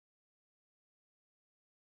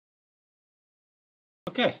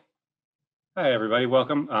Okay. Hi, everybody.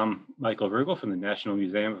 Welcome. I'm Michael Rugel from the National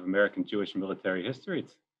Museum of American Jewish Military History.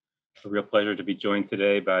 It's a real pleasure to be joined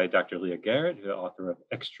today by Dr. Leah Garrett, the author of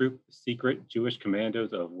X-Troop, The Secret Jewish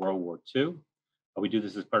Commandos of World War II. We do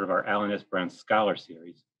this as part of our Alan S. Brown Scholar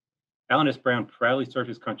Series. Alan S. Brown proudly served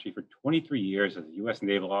his country for 23 years as a U.S.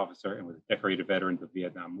 naval officer and was a decorated veteran of the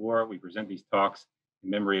Vietnam War. We present these talks in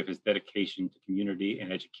memory of his dedication to community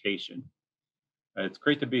and education. It's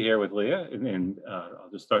great to be here with Leah, and I'll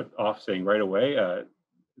just start off saying right away, the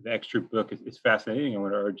Extra book is fascinating. I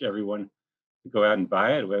want to urge everyone to go out and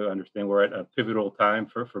buy it. We understand we're at a pivotal time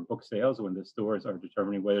for book sales when the stores are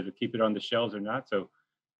determining whether to keep it on the shelves or not. So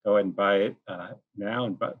go ahead and buy it now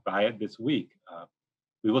and buy it this week.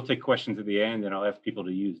 We will take questions at the end, and I'll ask people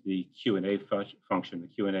to use the Q&A function. The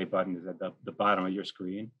Q&A button is at the bottom of your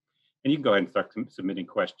screen. And you can go ahead and start submitting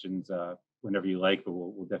questions whenever you like, but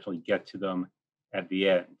we'll definitely get to them at the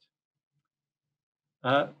end.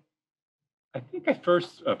 I think I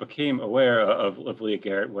first became aware of Leah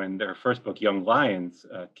Garrett when her first book, Young Lions,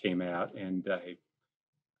 came out. And I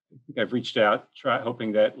think I've reached out,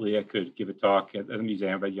 hoping that Leah could give a talk at the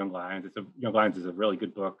museum about Young Lions. Young Lions is a really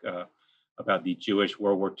good book about the Jewish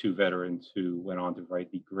World War II veterans who went on to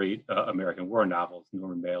write the great American war novels,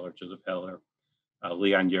 Norman Mailer, Joseph Heller,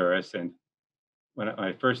 Leon Uris. And when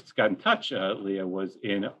I first got in touch, Leah was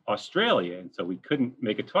in Australia, and so we couldn't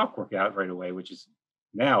make a talk work out right away, which is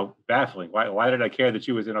now baffling. Why did I care that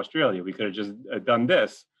she was in Australia? We could have just done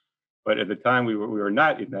this, but at the time we were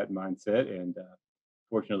not in that mindset. And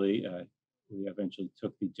fortunately, Leah eventually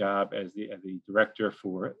took the job as the director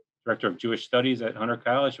of Jewish Studies at Hunter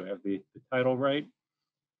College. So I have the title right.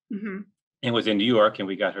 Mm-hmm. And was in New York, and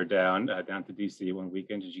we got her down to DC one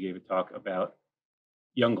weekend, and she gave a talk about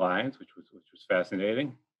Young Lions, which was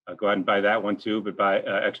fascinating. Go ahead and buy that one too, but buy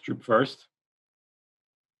X-Troop first.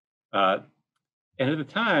 And at the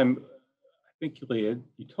time, I think Leah,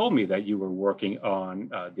 you told me that you were working on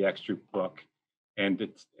the X-Troop book, and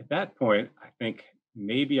at that point, I think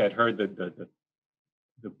maybe I'd heard the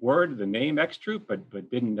name X-Troop,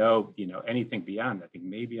 but didn't know anything beyond that. I think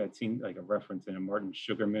maybe I'd seen like a reference in a Martin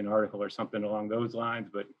Sugarman article or something along those lines,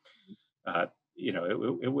 but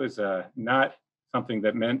it was not something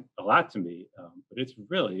that meant a lot to me, but it's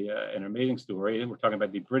really an amazing story. And we're talking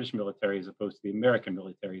about the British military as opposed to the American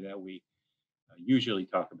military that we usually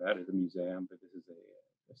talk about at the museum. But this is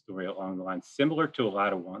a story along the lines similar to a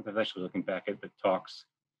lot of ones. I was actually looking back at the talks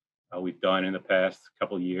we've done in the past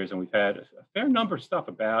couple of years, and we've had a fair number of stuff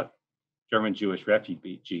about German Jewish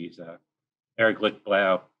refugees. Eric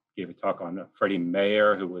Lichtblau gave a talk on Freddie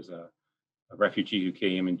Mayer, who was a refugee who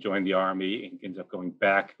came and joined the army and ends up going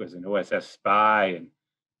back as an OSS spy and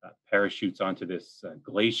parachutes onto this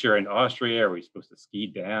glacier in Austria where he's supposed to ski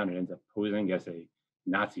down and ends up posing as a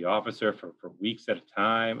Nazi officer for weeks at a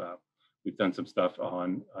time. We've done some stuff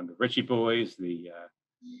on the Ritchie boys, the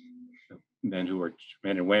men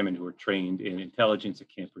and women who were trained in intelligence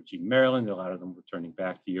at Camp Ritchie, Maryland. A lot of them returning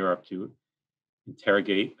back to Europe to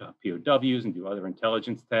interrogate POWs and do other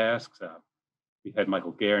intelligence tasks. We had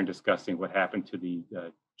Michael Garrett discussing what happened to the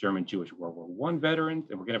German Jewish World War I veterans.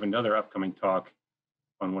 And we're going to have another upcoming talk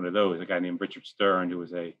on one of those, a guy named Richard Stern, who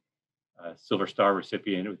was a Silver Star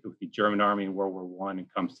recipient with the German Army in World War I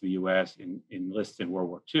and comes to the U.S. and enlists in World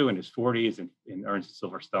War II in his 40s and earns the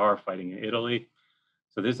Silver Star fighting in Italy.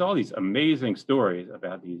 So there's all these amazing stories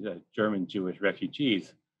about these German Jewish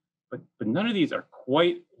refugees, but none of these are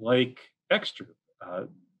quite like X-Troop.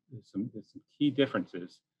 There's some key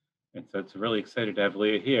differences. And so it's really excited to have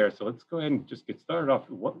Leah here. So let's go ahead and just get started off.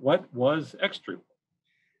 What was X-Troop?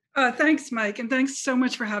 Thanks, Mike, and thanks so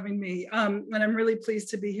much for having me. And I'm really pleased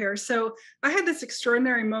to be here. So I had this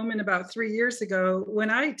extraordinary moment about 3 years ago when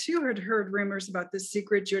I too had heard rumors about this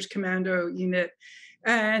secret Jewish commando unit.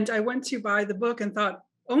 And I went to buy the book and thought,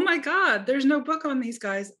 oh my God, there's no book on these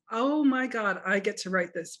guys. Oh my God, I get to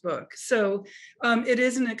write this book. So it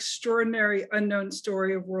is an extraordinary unknown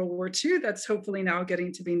story of World War II that's hopefully now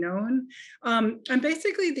getting to be known. And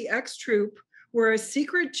basically the X-Troop were a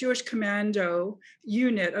secret Jewish commando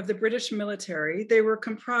unit of the British military. They were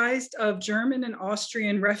comprised of German and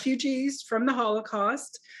Austrian refugees from the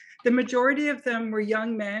Holocaust. The majority of them were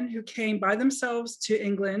young men who came by themselves to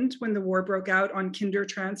England when the war broke out on Kinder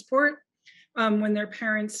transport. When their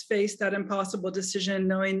parents faced that impossible decision,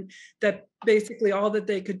 knowing that basically all that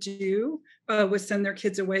they could do was send their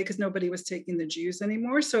kids away because nobody was taking the Jews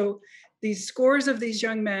anymore. So these scores of these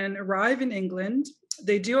young men arrive in England.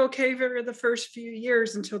 They do okay for the first few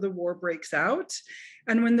years until the war breaks out.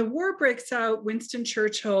 And when the war breaks out, Winston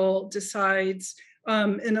Churchill decides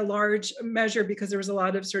in a large measure, because there was a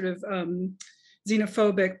lot of sort of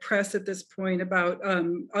xenophobic press at this point about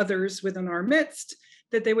others within our midst,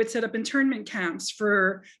 that they would set up internment camps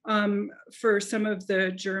for some of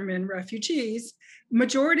the German refugees,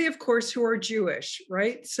 majority, of course, who are Jewish,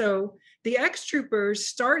 right? So the ex-troopers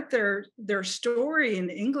start their story in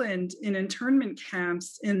England in internment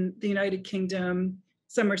camps in the United Kingdom.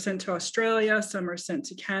 Some are sent to Australia, some are sent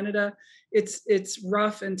to Canada. It's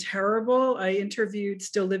rough and terrible. I interviewed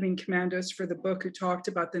still living commandos for the book who talked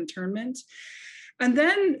about the internment. And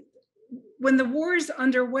then when the war is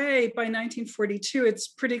underway by 1942, it's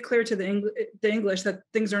pretty clear to the English that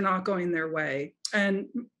things are not going their way. And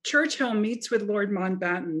Churchill meets with Lord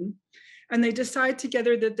Mountbatten, and they decide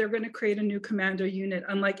together that they're going to create a new commando unit,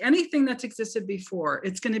 unlike anything that's existed before.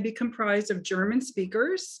 It's going to be comprised of German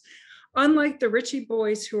speakers. Unlike the Ritchie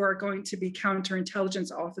boys who are going to be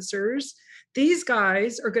counterintelligence officers, these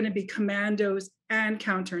guys are going to be commandos and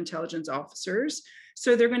counterintelligence officers.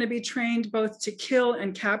 So they're going to be trained both to kill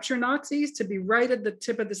and capture Nazis, to be right at the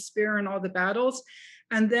tip of the spear in all the battles,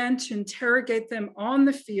 and then to interrogate them on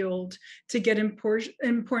the field to get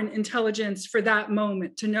important intelligence for that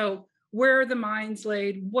moment, to know where are the mines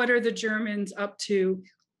laid, what are the Germans up to,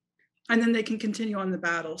 and then they can continue on the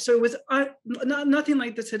battle. So it was nothing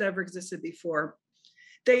like this had ever existed before.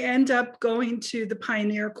 They end up going to the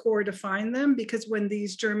Pioneer Corps to find them, because when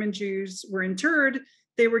these German Jews were interred,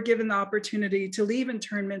 they were given the opportunity to leave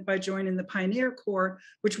internment by joining the Pioneer Corps,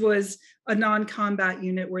 which was a non-combat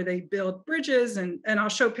unit where they build bridges, and I'll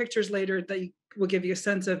show pictures later that will give you a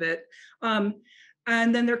sense of it.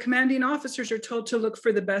 And then their commanding officers are told to look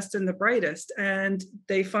for the best and the brightest, and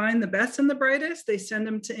they find the best and the brightest. They send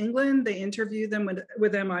them to England. They interview them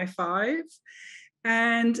with MI5.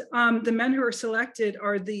 And the men who are selected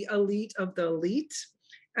are the elite of the elite.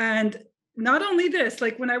 And not only this,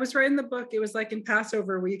 like when I was writing the book, it was like in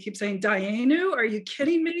Passover where you keep saying, Dayenu, are you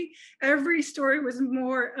kidding me? Every story was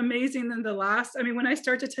more amazing than the last. I mean, when I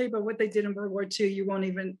start to tell you about what they did in World War II, you won't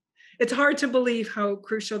even, it's hard to believe how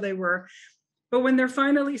crucial they were. But when they're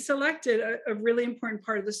finally selected, a really important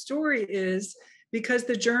part of the story is because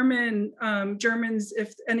the Germans,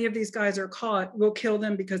 if any of these guys are caught, will kill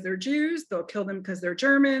them because they're Jews, they'll kill them because they're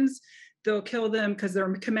Germans, they'll kill them because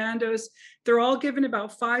they're commandos. They're all given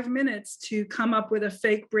about 5 minutes to come up with a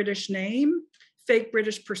fake British name, fake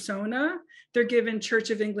British persona. They're given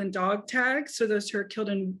Church of England dog tags, so those who are killed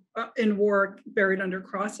in war buried under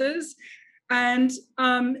crosses. And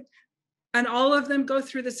all of them go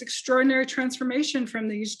through this extraordinary transformation from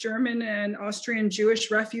these German and Austrian Jewish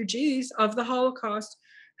refugees of the Holocaust,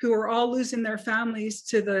 who are all losing their families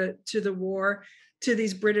to the war, to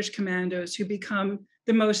these British commandos who become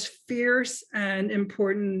the most fierce and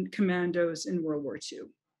important commandos in World War II.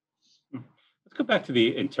 Let's go back to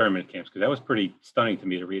the internment camps, because that was pretty stunning to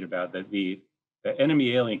me to read about, that the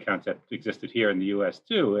enemy alien concept existed here in the US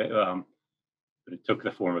too. But it took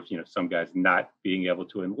the form of, some guys not being able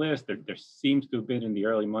to enlist. There seems to have been in the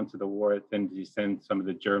early months of the war a tendency to send some of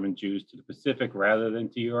the German Jews to the Pacific rather than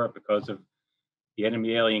to Europe because of the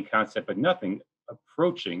enemy alien concept, but nothing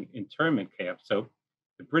approaching internment camps. So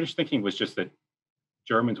the British thinking was just that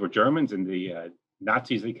Germans were Germans and the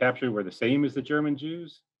Nazis they captured were the same as the German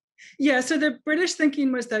Jews. Yeah, so the British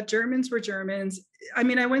thinking was that Germans were Germans. I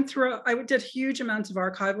mean, I did huge amounts of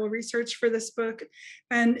archival research for this book,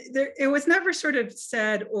 and it was never sort of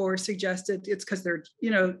said or suggested it's because they're,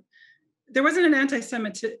 there wasn't an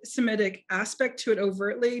anti-Semitic aspect to it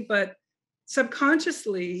overtly, but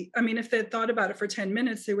subconsciously, I mean, if they had thought about it for 10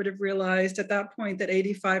 minutes, they would have realized at that point that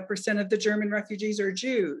 85% of the German refugees are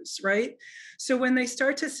Jews, right? So when they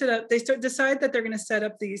start to decide that they're going to set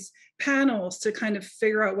up these panels to kind of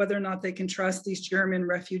figure out whether or not they can trust these German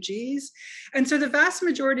refugees. And so the vast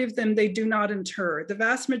majority of them, they do not inter. The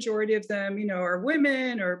vast majority of them, are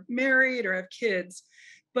women or married or have kids.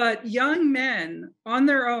 But young men on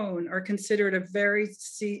their own are considered a very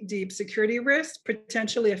deep security risk,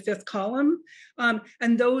 potentially a fifth column.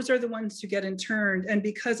 And those are the ones who get interned. And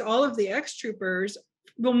because all of the ex-troopers,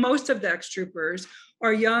 well, most of the ex-troopers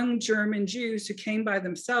are young German Jews who came by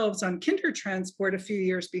themselves on Kindertransport a few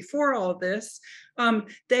years before all this,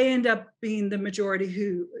 they end up being the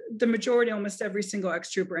majority, almost every single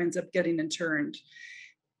ex-trooper ends up getting interned.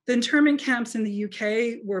 The internment camps in the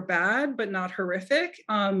UK were bad, but not horrific,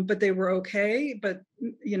 but they were okay. But,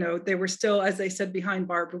 they were still, as they said, behind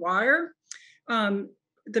barbed wire.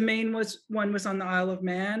 The main one was on the Isle of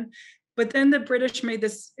Man. But then the British made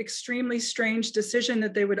this extremely strange decision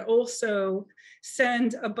that they would also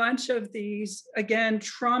send a bunch of these, again,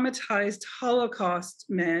 traumatized Holocaust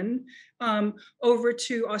men over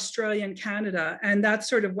to Australia and Canada. And that's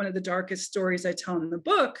sort of one of the darkest stories I tell in the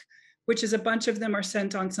book, which is a bunch of them are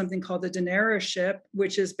sent on something called the Daenerys ship,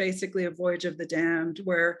 which is basically a voyage of the damned,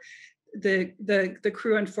 where the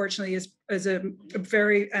crew unfortunately is a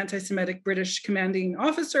very anti-Semitic British commanding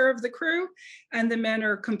officer of the crew, and the men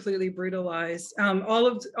are completely brutalized. All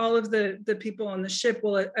of the people on the ship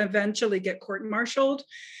will eventually get court-martialed,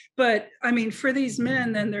 but I mean, for these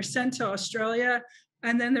men, then they're sent to Australia,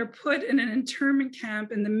 and then they're put in an internment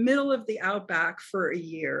camp in the middle of the outback for a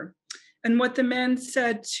year. And what the men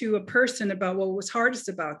said to a person about what was hardest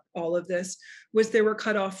about all of this was they were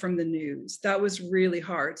cut off from the news. That was really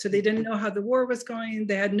hard. So they didn't know how the war was going.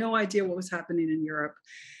 They had no idea what was happening in Europe.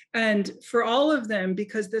 And for all of them,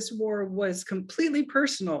 because this war was completely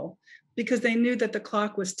personal, because they knew that the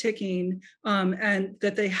clock was ticking, and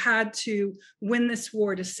that they had to win this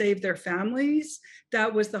war to save their families,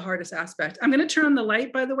 that was the hardest aspect. I'm going to turn on the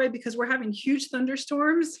light, by the way, because we're having huge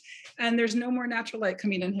thunderstorms and there's no more natural light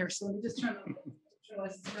coming in here. So let me just turn on the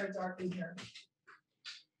light. It's very dark in here.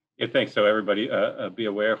 Yeah, thanks. So everybody, be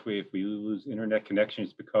aware if we lose internet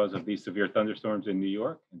connections because of these severe thunderstorms in New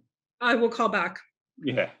York. I will call back.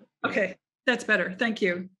 Yeah. Okay, that's better. Thank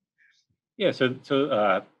you. Yeah. So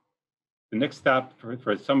the next stop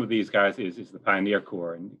for some of these guys is the Pioneer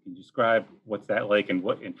Corps, and can you describe what's that like, and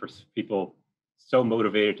for people so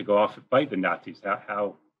motivated to go off and fight the Nazis,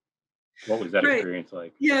 what was that experience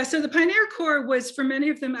like? Yeah, so the Pioneer Corps was, for many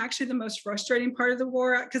of them, actually the most frustrating part of the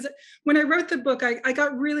war. Because when I wrote the book, I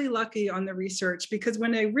got really lucky on the research, because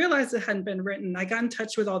when I realized it hadn't been written, I got in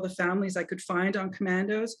touch with all the families I could find on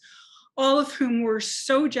Commandos, all of whom were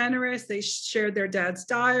so generous. They shared their dad's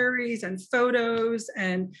diaries and photos,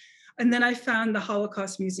 and then I found the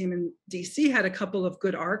Holocaust Museum in DC had a couple of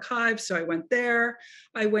good archives. So I went there.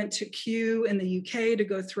 I went to Kew in the UK to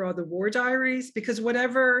go through all the war diaries, because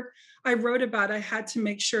whatever I wrote about, I had to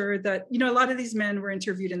make sure that, a lot of these men were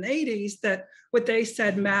interviewed in the 80s, that what they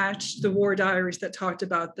said matched the war diaries that talked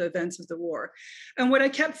about the events of the war. And what I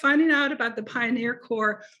kept finding out about the Pioneer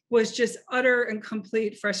Corps was just utter and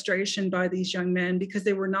complete frustration by these young men, because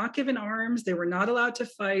they were not given arms, they were not allowed to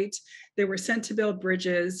fight, they were sent to build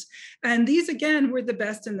bridges. And these, again, were the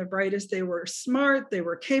best and the brightest. They were smart, they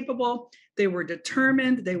were capable, they were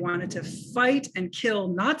determined, they wanted to fight and kill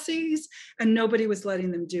Nazis, and nobody was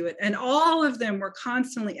letting them do it. And all of them were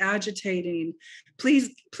constantly agitating, please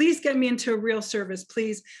get me into a real service,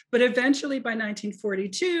 please. But eventually by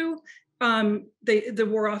 1942, the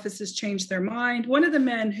war offices changed their mind. One of the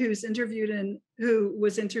men who was interviewed in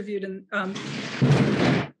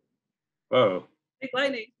Whoa. big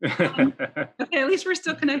lightning. Okay, at least we're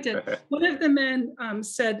still connected. One of the men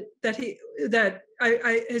said that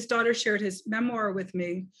his daughter shared his memoir with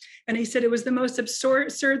me, and he said it was the most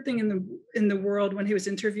absurd thing in the world when he was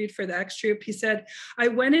interviewed for the X Troop. He said, I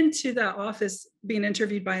went into the office being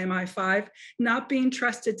interviewed by MI5, not being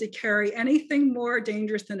trusted to carry anything more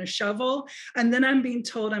dangerous than a shovel, and then I'm being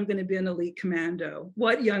told I'm going to be an elite commando.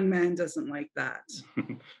 What young man doesn't like that?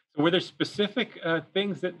 So were there specific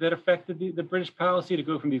things that affected the British policy to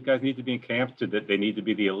go from these guys need to be in camp to that they need to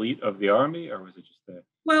be the elite of the army, or was it just a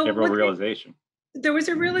general realization? There was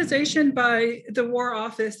a realization by the War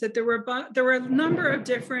Office that there were a number of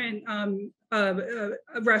different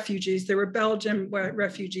refugees. There were Belgian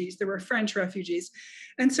refugees, there were French refugees.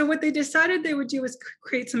 And so what they decided they would do was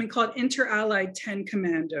create something called Inter-Allied 10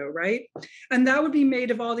 Commando, right? And that would be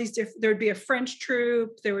made of all these different, there would be a French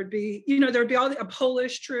troop, there would be a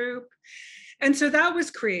Polish troop. And so that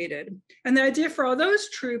was created. And the idea for all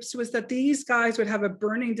those troops was that these guys would have a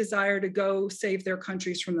burning desire to go save their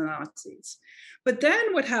countries from the Nazis. But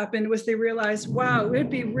then what happened was they realized, wow, it would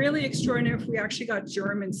be really extraordinary if we actually got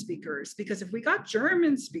German speakers, because if we got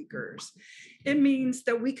German speakers, it means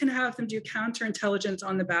that we can have them do counterintelligence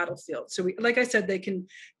on the battlefield. So like I said, they can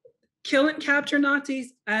kill and capture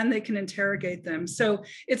Nazis, and they can interrogate them. So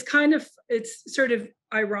it's sort of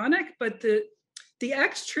ironic, but the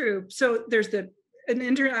X troop, so there's an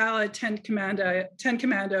Inter-Allied 10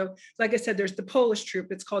 Commando. Like I said, there's the Polish troop.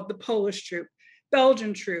 It's called the Polish troop,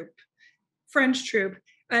 Belgian troop, French troop.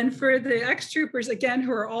 And for the X-troopers, again,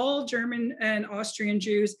 who are all German and Austrian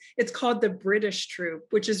Jews, it's called the British troop,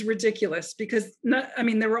 which is ridiculous because,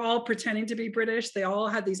 they were all pretending to be British. They all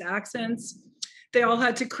had these accents. They all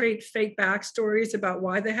had to create fake backstories about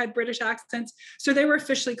why they had British accents. So they were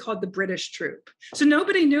officially called the British troop. So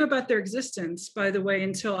nobody knew about their existence, by the way,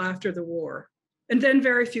 until after the war. And then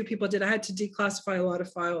very few people did. I had to declassify a lot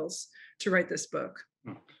of files to write this book.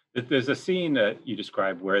 There's a scene that you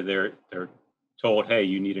described where they're told, hey,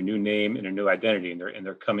 you need a new name and a new identity, and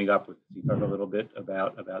they're coming up with. Can you talk a little bit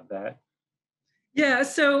about that? Yeah,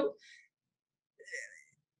 so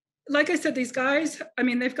like I said, these guys, I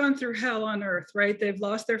mean, they've gone through hell on earth, right? They've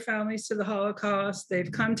lost their families to the Holocaust.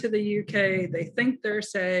 They've come to the UK. They think they're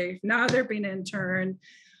safe. Now they're being interned.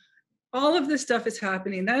 All of this stuff is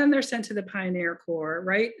happening. Then they're sent to the Pioneer Corps,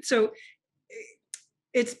 right? So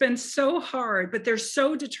it's been so hard, but they're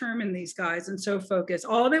so determined, these guys, and so focused.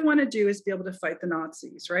 All they want to do is be able to fight the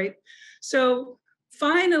Nazis, right? So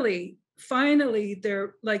finally,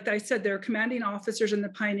 they're, like I said, their commanding officers in the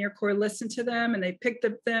Pioneer Corps listen to them, and they pick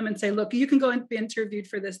them and say, look, you can go and be interviewed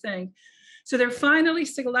for this thing. So they're finally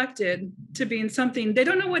selected to be in something. They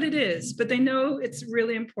don't know what it is, but they know it's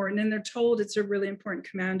really important, and they're told it's a really important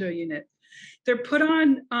commando unit. They're put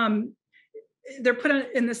on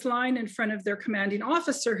in this line in front of their commanding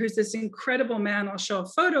officer, who's this incredible man I'll show a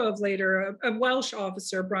photo of later, a Welsh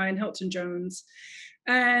officer, Brian Hilton Jones.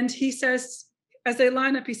 And he says, as they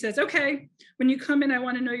line up, he says, okay, when you come in, I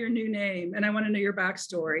want to know your new name and I want to know your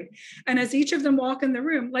backstory. And as each of them walk in the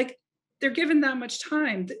room, like, they're given that much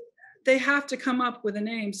time, they have to come up with a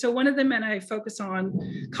name. So one of the men I focus on,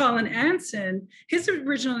 Colin Anson, his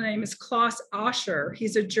original name is Klaus Ascher.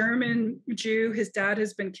 He's a German Jew. His dad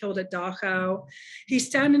has been killed at Dachau. He's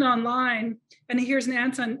standing online and he hears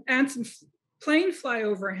an Anson plane fly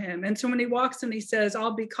over him. And so when he walks in, he says,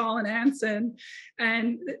 I'll be Colin Anson.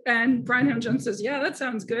 And Brian Hilton Jones says, yeah, that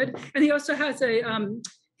sounds good. And he also has a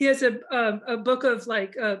book of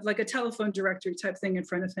like a telephone directory type thing in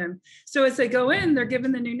front of him. So as they go in, they're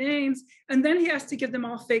given the new names, and then he has to give them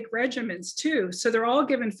all fake regiments too. So they're all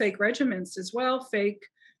given fake regiments as well, fake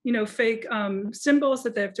symbols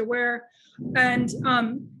that they have to wear, and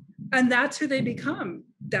that's who they become.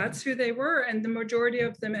 That's who they were, and the majority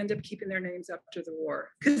of them end up keeping their names after the war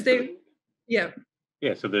because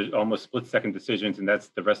Yeah, so there's almost split-second decisions, and that's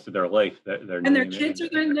the rest of their life. And their kids are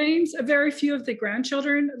their names. Very few of the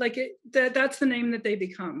grandchildren, that's the name that they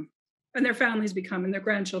become, and their families become, and their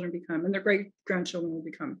grandchildren become, and their great-grandchildren will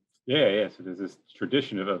become. Yeah. So there's this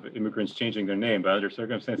tradition of immigrants changing their name, but under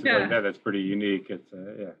circumstances like that, that's pretty unique. It's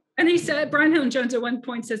And he said, Brian Hilton Jones at one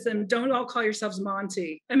point says to them, "Don't all call yourselves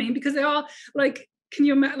Monty." I mean, because they all can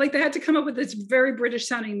you imagine? Like, they had to come up with this very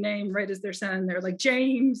British-sounding name right as they're standing there, like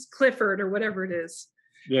James, Clifford, or whatever it is.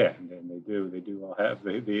 Yeah, and they do all have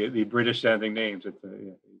the British-sounding names. It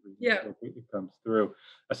comes through.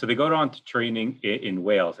 So they go on to training in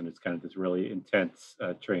Wales, and it's kind of this really intense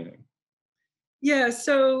training. Yeah,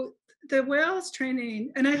 so the Wales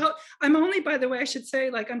training, and I'm only, by the way, I should say,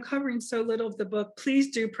 like, I'm covering so little of the book. Please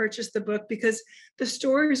do purchase the book because the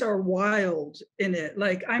stories are wild in it.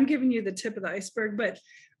 Like, I'm giving you the tip of the iceberg, but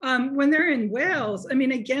when they're in Wales, I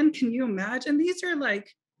mean, again, can you imagine? These are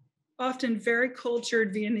like often very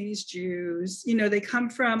cultured Viennese Jews. They come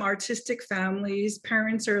from artistic families.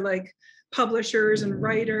 Parents are like publishers and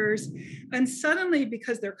writers. And suddenly,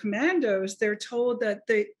 because they're commandos, they're told that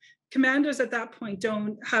commandos at that point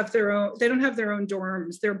don't have their own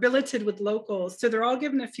dorms. They're billeted with locals. So they're all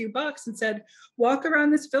given a few bucks and said, walk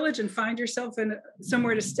around this village and find yourself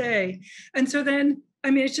somewhere to stay. And so then, I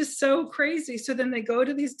mean, it's just so crazy. So then they go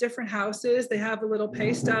to these different houses, they have a little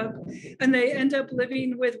pay stub, and they end up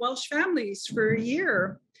living with Welsh families for a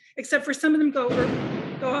year, except for some of them go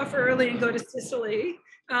off early and go to Sicily.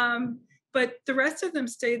 But the rest of them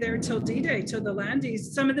stay there till D-Day, till the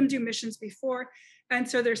Landies. Some of them do missions before. And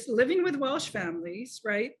so they're living with Welsh families,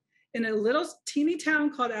 right? In a little teeny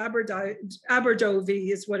town called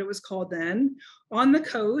Aberdovey is what it was called then, on the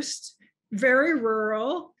coast, very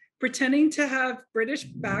rural, pretending to have British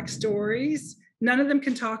backstories. None of them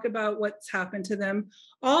can talk about what's happened to them.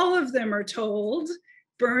 All of them are told,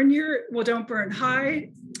 burn your books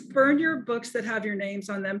that have your names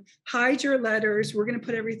on them, hide your letters, we're going to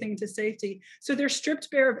put everything to safety. So they're stripped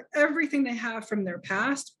bare of everything they have from their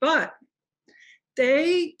past, but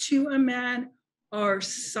they, to a man, are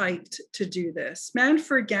psyched to do this.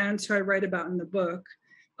 Manfred Ganz, who I write about in the book,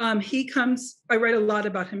 I write a lot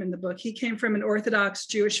about him in the book. He came from an Orthodox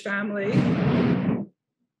Jewish family in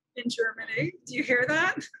Germany. Do you hear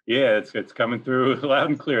that? Yeah, it's coming through loud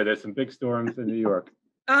and clear. There's some big storms in New York.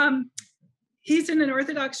 He's in an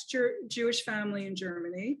Orthodox Jewish family in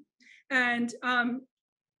Germany, and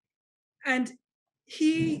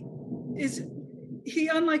he,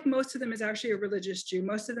 unlike most of them, is actually a religious Jew.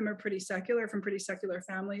 Most of them are pretty secular, from pretty secular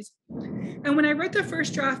families. And when I wrote the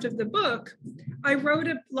first draft of the book, I wrote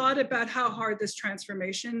a lot about how hard this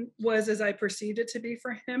transformation was as I perceived it to be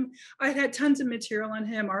for him. I had tons of material on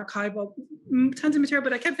him, archival, tons of material,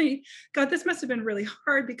 but I kept thinking, God, this must have been really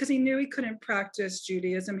hard, because he knew he couldn't practice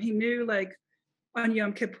Judaism. He knew, like, on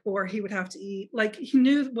Yom Kippur, he would have to eat. Like, he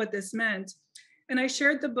knew what this meant. And I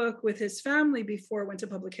shared the book with his family before it went to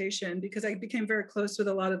publication, because I became very close with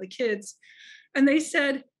a lot of the kids. And they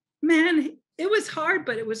said, man, it was hard,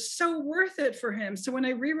 but it was so worth it for him. So when I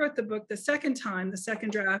rewrote the book the second time, the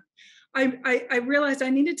second draft, I realized I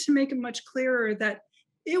needed to make it much clearer that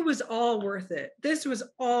it was all worth it. This was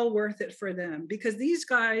all worth it for them because these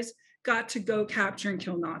guys got to go capture and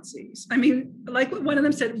kill Nazis. I mean, like one of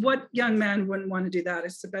them said, what young man wouldn't want to do that,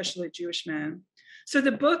 especially a Jewish man? So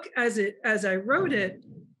the book, as I wrote it,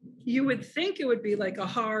 you would think it would be like a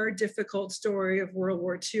hard, difficult story of World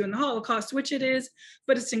War II and the Holocaust, which it is,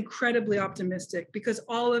 but it's incredibly optimistic because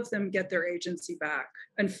all of them get their agency back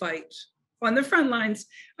and fight on the front lines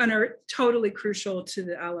and are totally crucial to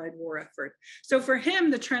the Allied war effort. So for him,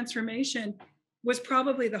 the transformation was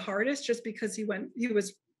probably the hardest just because he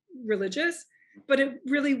was religious, but it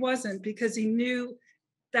really wasn't because he knew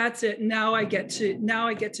that's it. Now I get to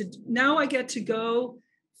go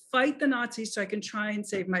fight the Nazis so I can try and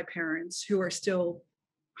save my parents who are still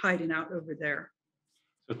hiding out over there.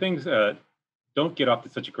 So things don't get off to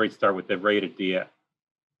such a great start with the raid at Dieppe.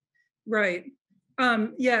 Right.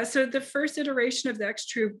 So the first iteration of the X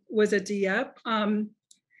Troop was at Dieppe.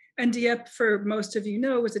 And Dieppe, for most of you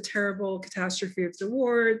know, was a terrible catastrophe of the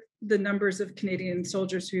war. The numbers of Canadian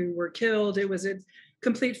soldiers who were killed, it was a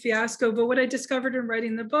complete fiasco. But what I discovered in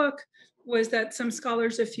writing the book was that some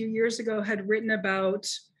scholars a few years ago had written about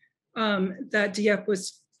that Dieppe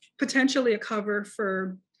was potentially a cover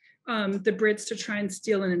for the Brits to try and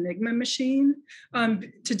steal an Enigma machine to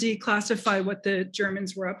declassify what the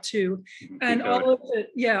Germans were up to, and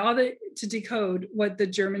to decode what the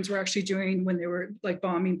Germans were actually doing when they were like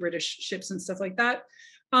bombing British ships and stuff like that.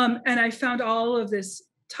 And I found all of this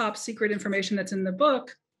top secret information that's in the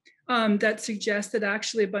book that suggests that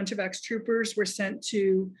actually a bunch of ex-troopers were sent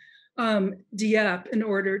to Dieppe in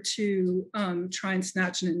order to try and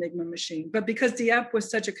snatch an Enigma machine. But because Dieppe was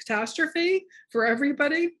such a catastrophe for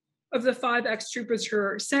everybody, of the 5 ex-troopers who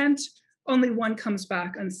are sent, only one comes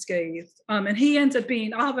back unscathed. And he ends up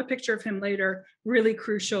being, I'll have a picture of him later, really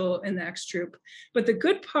crucial in the X-Troop. But the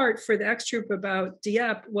good part for the X-Troop about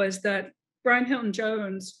Dieppe was that Brian Hilton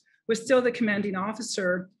Jones was still the commanding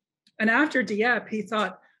officer. And after Dieppe, he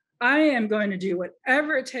thought, I am going to do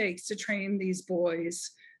whatever it takes to train these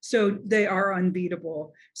boys so they are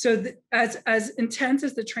unbeatable. So as intense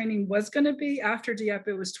as the training was going to be, after Dieppe,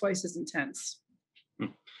 it was twice as intense.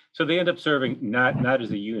 So they end up serving not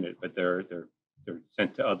as a unit, but they're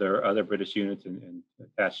sent to other British units and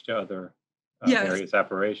attached to other various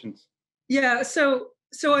operations. Yeah. So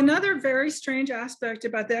another very strange aspect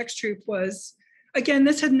about the X Troop was, again,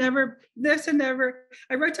 this had never.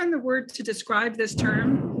 I wrote down the word to describe this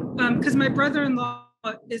term because my brother-in-law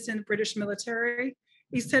is in the British military.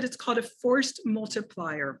 He said it's called a forced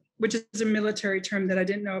multiplier, which is a military term that I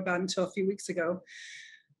didn't know about until a few weeks ago.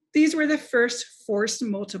 These were the first forced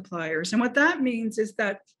multipliers. And what that means is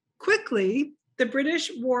that quickly, the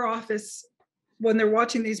British War Office, when they're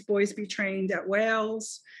watching these boys be trained at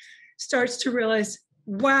Wales, starts to realize,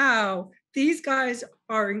 wow, these guys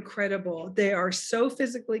are incredible. They are so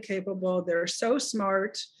physically capable. They're so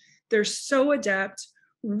smart. They're so adept.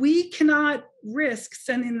 We cannot risk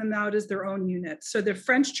sending them out as their own unit. So the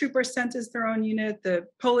French troop are sent as their own unit, the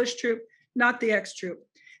Polish troop, not the X Troop.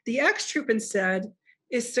 The X Troop instead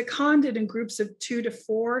is seconded in groups of 2 to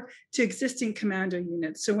 4 to existing commando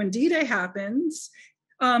units. So when D-Day happens,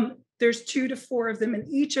 there's 2 to 4 of them in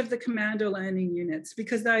each of the commando landing units,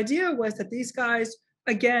 because the idea was that these guys,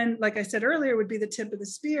 again, like I said earlier, would be the tip of the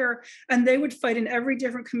spear, and they would fight in every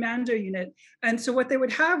different commando unit. And so what they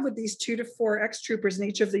would have with these 2 to 4 ex-troopers in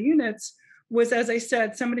each of the units was, as I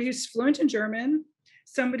said, somebody who's fluent in German,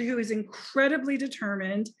 somebody who is incredibly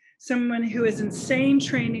determined, someone who has insane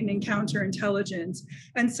training in counterintelligence,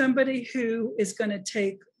 and somebody who is going to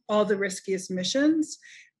take all the riskiest missions.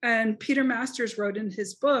 And Peter Masters wrote in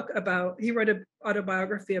his book he wrote an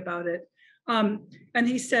autobiography about it. And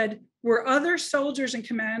he said, where other soldiers and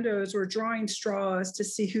commandos were drawing straws to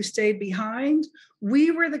see who stayed behind,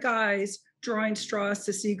 we were the guys drawing straws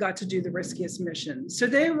to see who got to do the riskiest missions. So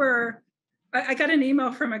they were, I got an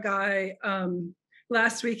email from a guy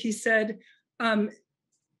last week. He said,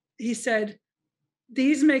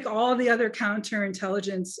 these make all the other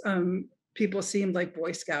counterintelligence people seem like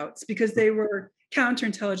Boy Scouts, because they were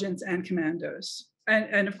counterintelligence and commandos.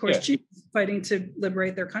 And of course, chiefs fighting to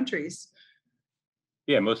liberate their countries.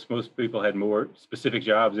 Yeah, most people had more specific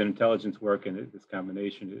jobs in intelligence work, and this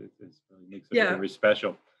combination really makes it very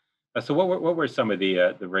special. So what were some of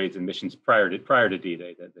the raids and missions prior to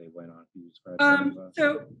D-Day that they went on? Can you describe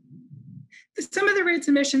so some of the raids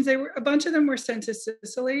and missions, a bunch of them were sent to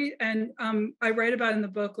Sicily, and I write about in the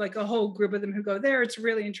book like a whole group of them who go there. It's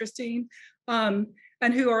really interesting.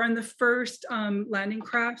 and who are on the first landing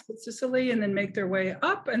craft at Sicily and then make their way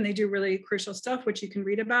up, and they do really crucial stuff, which you can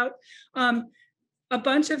read about. A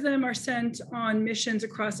bunch of them are sent on missions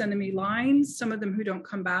across enemy lines, some of them who don't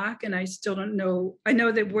come back, and I still don't know. I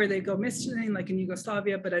know that where they go missing, like in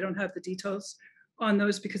Yugoslavia, but I don't have the details on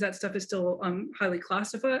those because that stuff is still highly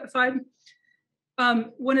classified.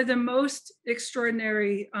 One of the most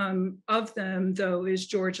extraordinary of them, though, is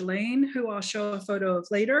George Lane, who I'll show a photo of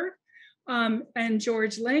later. And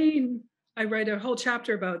George Lane, I write a whole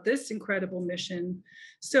chapter about this incredible mission.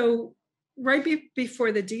 So right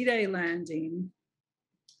before the D-Day landing,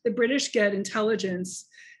 the British get intelligence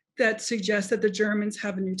that suggests that the Germans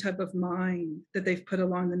have a new type of mine that they've put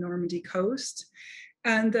along the Normandy coast.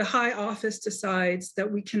 And the High Office decides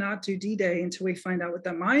that we cannot do D-Day until we find out what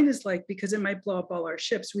that mine is like, because it might blow up all our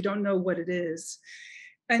ships. We don't know what it is.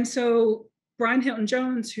 And so Brian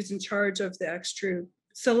Hilton-Jones, who's in charge of the X Troop,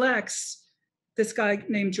 selects this guy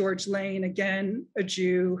named George Lane, again, a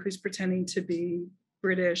Jew who's pretending to be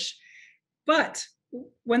British. But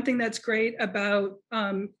one thing that's great about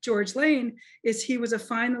George Lane is he was a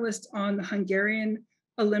finalist on the Hungarian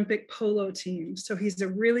Olympic polo team. So he's a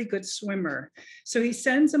really good swimmer. So he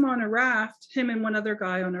sends him on a raft, him and one other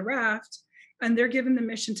guy on a raft, and they're given the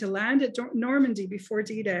mission to land at Normandy before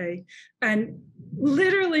D-Day and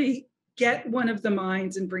literally get one of the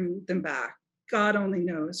mines and bring them back. God only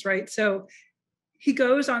knows, right? So he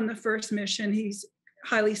goes on the first mission. He's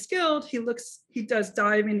highly skilled. He does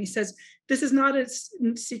diving. He says, this is not a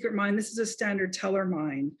secret mine. This is a standard teller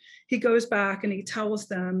mine. He goes back and he tells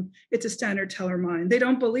them it's a standard teller mine. They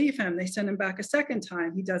don't believe him. They send him back a second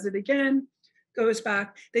time. He does it again, goes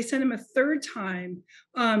back. They send him a third time.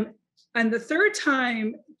 And the third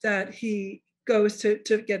time that he goes to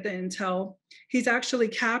get the intel, he's actually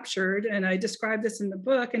captured. And I describe this in the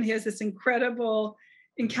book. And he has this incredible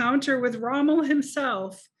encounter with Rommel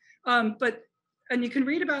himself. And you can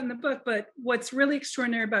read about it in the book, but what's really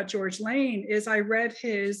extraordinary about George Lane is I read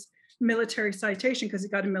his military citation because he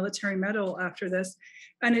got a military medal after this.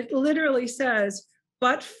 And it literally says,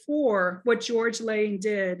 but for what George Lane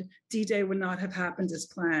did, D-Day would not have happened as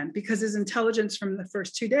planned, because his intelligence from the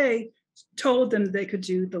first 2 days told them they could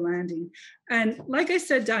do the landing. And like I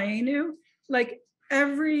said, Dayenu, like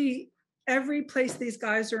every place these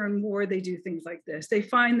guys are in war, they do things like this. They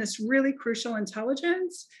find this really crucial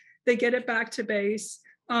intelligence. They get it back to base,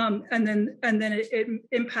 and then it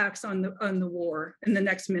impacts on the war in the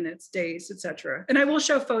next minutes, days, etc. And I will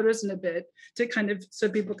show photos in a bit to kind of so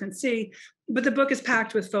people can see. But the book is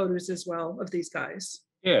packed with photos as well of these guys.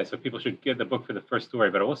 Yeah, so people should get the book for the first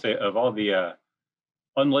story. But I will say, of all the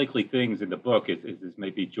unlikely things in the book, is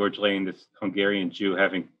maybe George Lane, this Hungarian Jew,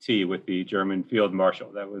 having tea with the German field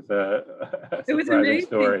marshal. That was a surprising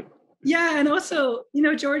story. Yeah, and also,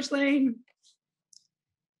 George Lane,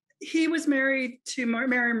 he was married to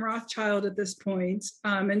Miriam Rothschild at this point,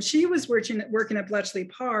 and she was working at Bletchley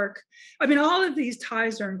Park. I mean, all of these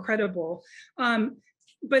ties are incredible.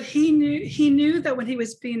 But he knew that when he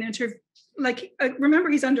was being interviewed,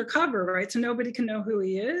 remember, he's undercover, right? So nobody can know who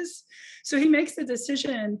he is. So he makes the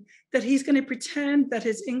decision that he's going to pretend that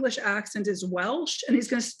his English accent is Welsh, and he's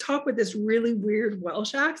going to talk with this really weird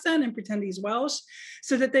Welsh accent and pretend he's Welsh,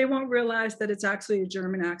 so that they won't realize that it's actually a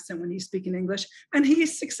German accent when he's speaking English. And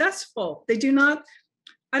he's successful. They do not,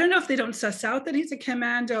 I don't know if they don't suss out that he's a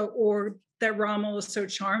commando or that Rommel is so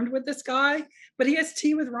charmed with this guy, but he has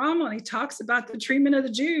tea with Rommel and he talks about the treatment of the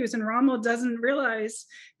Jews, and Rommel doesn't realize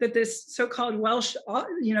that this so-called Welsh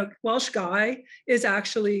guy is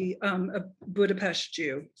actually a Budapest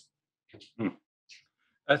Jew.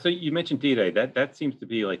 So you mentioned D-Day. That seems to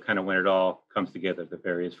be like kind of when it all comes together, the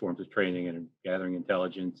various forms of training and gathering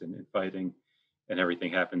intelligence and fighting, and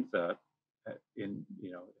everything happens in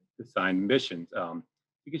assigned missions.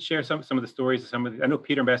 You could share some of the stories. I know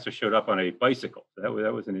Peter Master showed up on a bicycle. So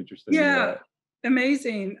that was an interesting. Yeah,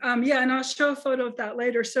 amazing. And I'll show a photo of that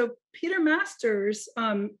later. So Peter Masters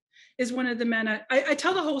is one of the men. I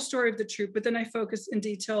tell the whole story of the troop, but then I focus in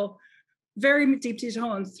detail, very deep detail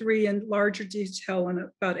on 3 and larger detail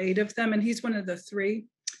on about 8 of them. And he's one of the 3.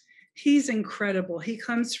 He's incredible. He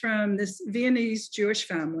comes from this Viennese Jewish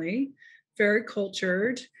family, very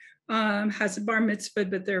cultured, has a bar mitzvah,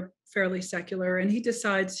 but they're fairly secular, and he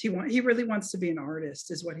decides he really wants to be an artist,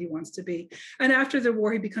 is what he wants to be. And after the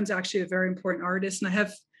war, he becomes actually a very important artist. And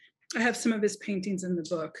I have some of his paintings in the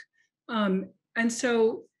book. And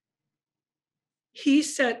so he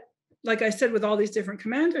set, like I said, with all these different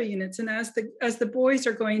commando units, and as the boys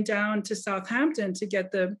are going down to Southampton to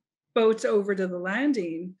get the boats over to the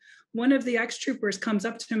landing, one of the ex-troopers comes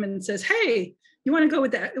up to him and says, "Hey, you want to go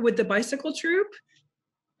with the bicycle troop?"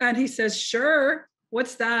 And he says, "Sure."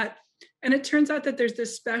 what's that? And it turns out that there's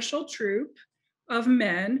this special troop of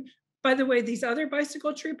men. By the way, these other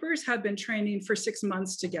bicycle troopers have been training for 6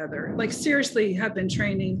 months together, like seriously have been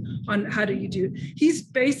training on how do you do. He's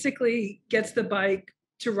basically gets the bike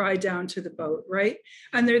to ride down to the boat, right?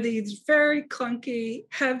 And they're these very clunky,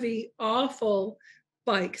 heavy, awful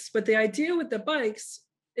bikes. But the idea with the bikes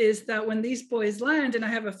is that when these boys land, and I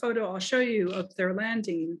have a photo I'll show you of their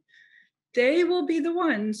landing, they will be the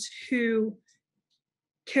ones who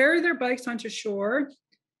carry their bikes onto shore,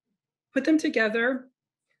 put them together,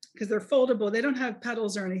 because they're foldable. They don't have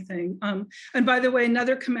pedals or anything. And by the way,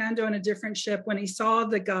 another commando on a different ship, when he saw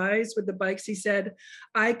the guys with the bikes, he said,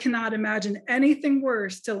 I cannot imagine anything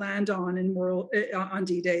worse to land on on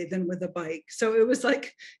D-Day than with a bike. So it was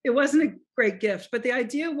like, it wasn't a great gift. But the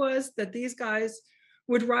idea was that these guys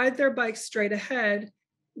would ride their bikes straight ahead.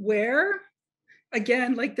 Where?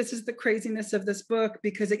 Again, like this is the craziness of this book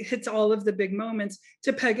because it hits all of the big moments,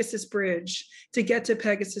 to Pegasus Bridge, to get to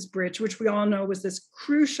Pegasus Bridge, which we all know was this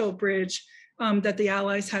crucial bridge that the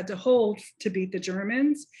Allies had to hold to beat the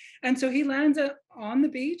Germans. And so he lands on the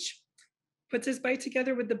beach, puts his bike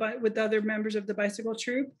together with the other members of the bicycle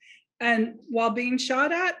troop. And while being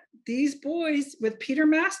shot at, these boys with Peter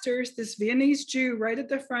Masters, this Viennese Jew right at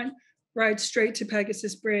the front, ride straight to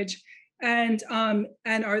Pegasus Bridge. And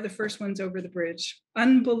are the first ones over the bridge.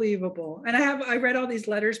 Unbelievable. And I read all these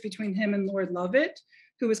letters between him and Lord Lovett,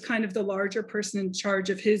 who was kind of the larger person in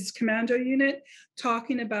charge of his commando unit,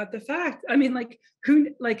 talking about the fact, I mean,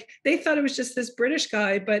 they thought it was just this British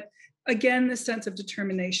guy, but again, the sense of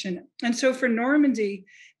determination. And so for Normandy,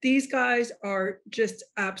 these guys are just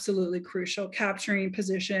absolutely crucial, capturing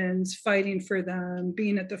positions, fighting for them,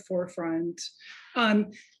 being at the forefront.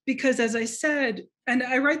 Because as I said, and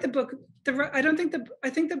I write the book, I think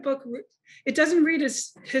the book, it doesn't read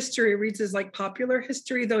as history, it reads as like popular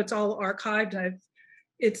history, though it's all archived.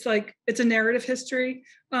 It's a narrative history.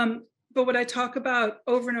 But what I talk about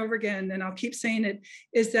over and over again, and I'll keep saying it,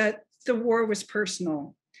 is that the war was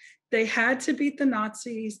personal. They had to beat the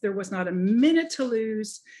Nazis. There was not a minute to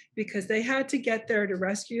lose because they had to get there to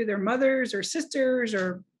rescue their mothers or sisters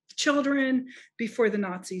or children before the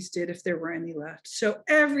Nazis did, if there were any left. So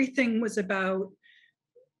everything was about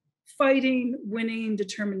fighting, winning,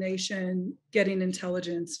 determination, getting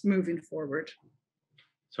intelligence, moving forward.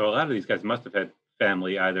 So a lot of these guys must have had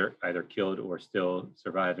family either killed or still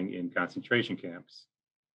surviving in concentration camps.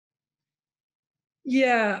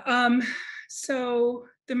 Yeah. So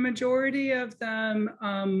the majority of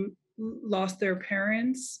them lost their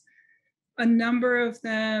parents. A number of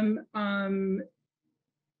them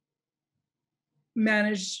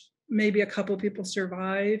managed, maybe a couple people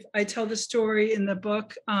survive. I tell the story in the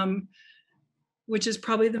book, which is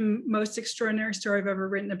probably the most extraordinary story I've ever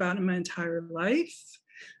written about in my entire life,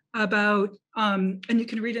 about, and you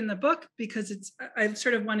can read in the book because I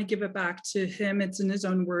sort of want to give it back to him. It's in his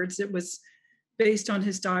own words. It was based on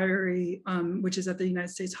his diary, which is at the United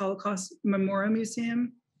States Holocaust Memorial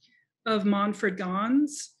Museum, of Manfred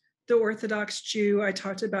Gans, the Orthodox Jew I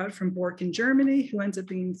talked about from Borken, Germany, who ends up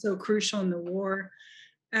being so crucial in the war.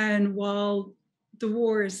 And while the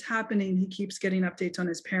war is happening, he keeps getting updates on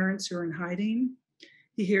his parents who are in hiding.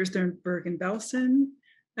 He hears they're in Bergen-Belsen.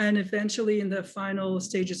 And eventually in the final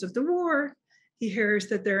stages of the war, he hears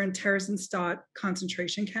that they're in Theresienstadt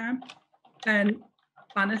concentration camp. And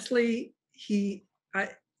honestly,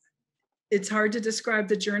 it's hard to describe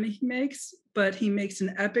the journey he makes, but he makes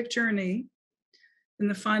an epic journey in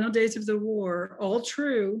the final days of the war, all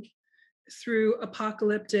true, through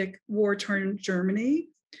apocalyptic war-torn Germany,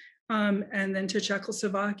 and then to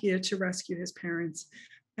Czechoslovakia to rescue his parents.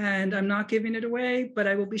 And I'm not giving it away, but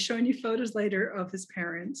I will be showing you photos later of his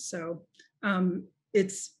parents. So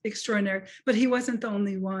it's extraordinary. But he wasn't the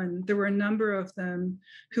only one. There were a number of them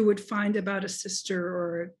who would find about a sister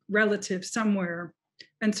or a relative somewhere.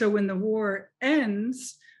 And so when the war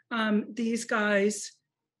ends, these guys,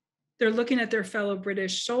 they're looking at their fellow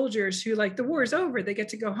British soldiers who, like, the war is over. They get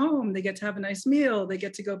to go home. They get to have a nice meal. They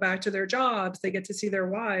get to go back to their jobs. They get to see their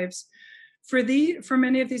wives. For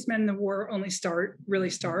many of these men, the war only really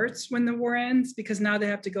starts when the war ends, because now they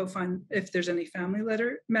have to go find if there's any family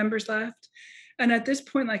members left. And at this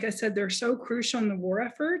point, like I said, they're so crucial in the war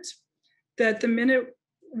effort that the minute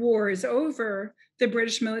war is over, the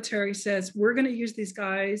British military says, we're going to use these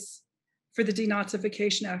guys for the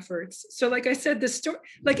denazification efforts. So like I said, the story,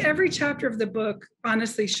 like every chapter of the book,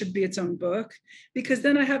 honestly should be its own book, because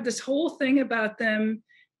then I have this whole thing about them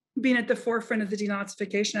being at the forefront of the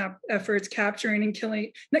denazification efforts, capturing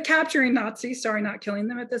Nazis, not killing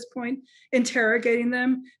them at this point, interrogating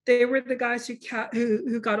them. They were the guys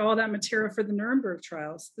who got all that material for the Nuremberg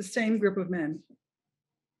trials, the same group of men.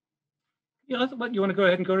 Yeah, you want to go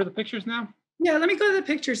ahead and go to the pictures now? Yeah, let me go to the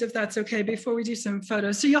pictures if that's okay before we do some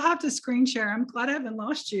photos. So you'll have to screen share. I'm glad I haven't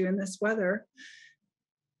lost you in this weather.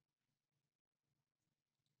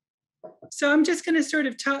 So I'm just going to sort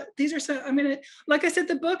of tell, these are, so I'm going to, like I said,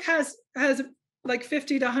 the book has like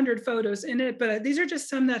 50 to 100 photos in it, but these are just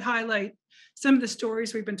some that highlight some of the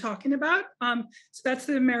stories we've been talking about. So that's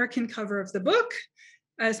the American cover of the book.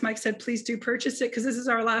 As Mike said, please do purchase it because this is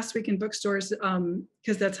our last week in bookstores,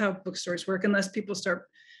 because that's how bookstores work. Unless people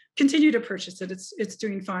continue to purchase it, it's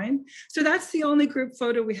doing fine. So that's the only group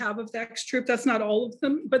photo we have of the ex-troop. That's not all of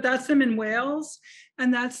them, but that's them in Wales,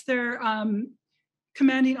 and that's their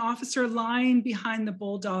commanding officer lying behind the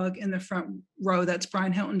bulldog in the front row. That's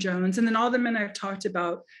Brian Hilton Jones, and then all the men I've talked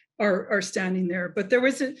about are standing there. But there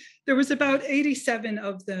was about 87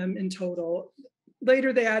 of them in total.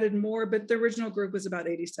 Later they added more, but the original group was about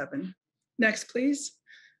 87. Next, please.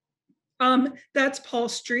 That's Paul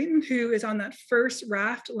Streeton, who is on that first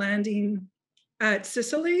raft landing at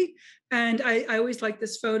Sicily. And I always like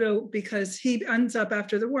this photo because he ends up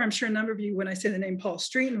after the war. I'm sure a number of you, when I say the name Paul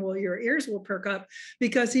Streeton, well, your ears will perk up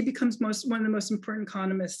because he becomes one of the most important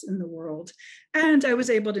economists in the world. And I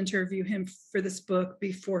was able to interview him for this book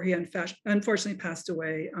before he unfortunately passed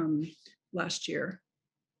away last year.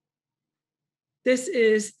 This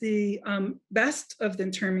is the best of the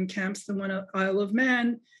internment camps, the one at Isle of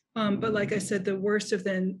Man. But like I said, the worst of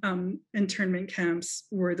the internment camps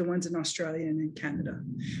were the ones in Australia and in Canada.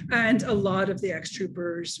 And a lot of the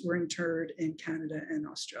ex-troopers were interred in Canada and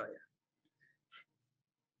Australia.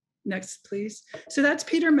 Next, please. So that's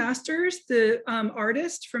Peter Masters, the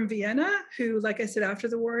artist from Vienna, who, like I said, after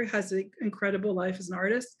the war has an incredible life as an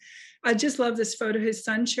artist. I just love this photo. His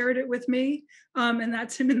son shared it with me, and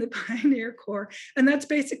that's him in the Pioneer Corps. And that's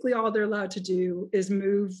basically all they're allowed to do is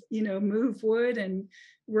move wood and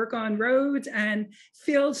work on roads and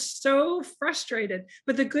feel so frustrated.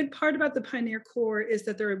 But the good part about the Pioneer Corps is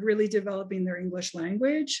that they're really developing their English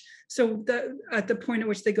language. So at the point at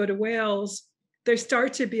which they go to Wales, they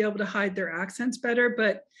start to be able to hide their accents better.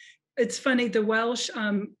 But it's funny, the Welsh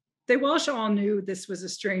all knew this was a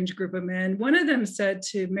strange group of men. One of them said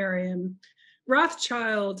to Miriam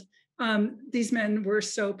Rothschild, these men were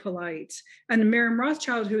so polite. And Miriam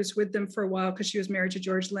Rothschild, who was with them for a while because she was married to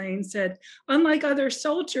George Lane, said, unlike other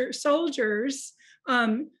soldiers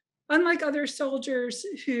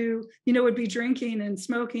who, would be drinking and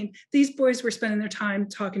smoking, these boys were spending their time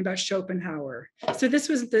talking about Schopenhauer. So this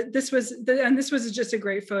was just a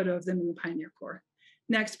great photo of them in the Pioneer Corps.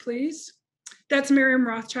 Next, please. That's Miriam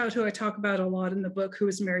Rothschild, who I talk about a lot in the book, who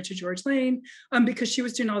was married to George Lane, because she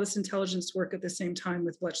was doing all this intelligence work at the same time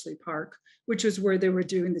with Bletchley Park, which was where they were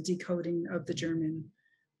doing the decoding of the German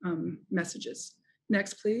messages.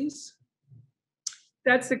 Next, please.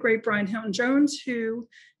 That's the great Brian Hilton Jones, who,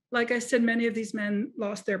 like I said, many of these men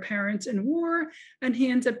lost their parents in war, and he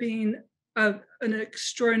ends up being an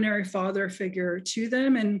extraordinary father figure to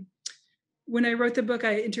them. And when I wrote the book,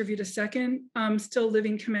 I interviewed a second still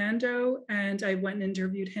living commando, and I went and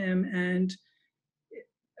interviewed him, and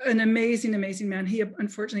an amazing, amazing man. He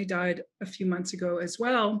unfortunately died a few months ago as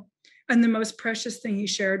well. And the most precious thing he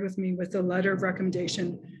shared with me was a letter of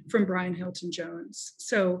recommendation from Brian Hilton Jones.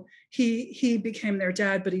 So he became their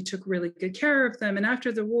dad, but he took really good care of them. And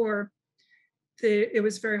after the war, it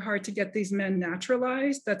was very hard to get these men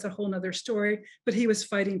naturalized. That's a whole nother story, but he was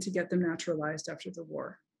fighting to get them naturalized after the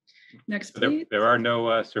war. Next, please. There are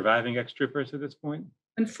no surviving ex-troopers at this point?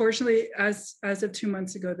 Unfortunately, as of 2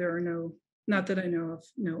 months ago, there are no, not that I know of,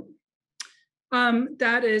 no.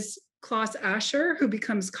 That is Klaus Asher, who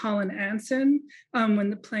becomes Colin Anson when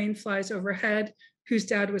the plane flies overhead, whose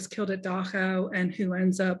dad was killed at Dachau and who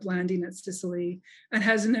ends up landing at Sicily, and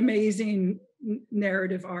has an amazing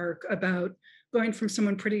narrative arc about going from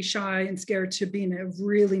someone pretty shy and scared to being a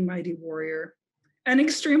really mighty warrior. And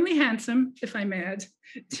extremely handsome, if I may add,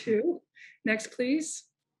 too. Next, please.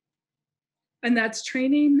 And that's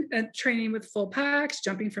training with full packs,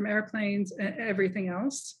 jumping from airplanes, and everything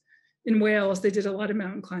else. In Wales, they did a lot of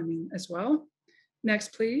mountain climbing as well.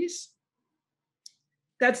 Next, please.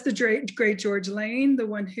 That's the great George Lane, the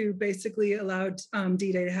one who basically allowed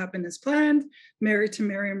D-Day to happen as planned, married to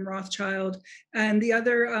Miriam Rothschild. And the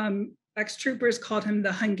other ex-troopers called him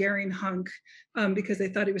the Hungarian hunk because they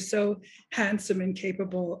thought he was so handsome and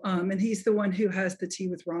capable. And he's the one who has the tea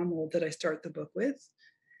with Rommel that I start the book with.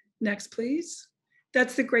 Next, please.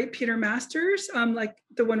 That's the great Peter Masters, like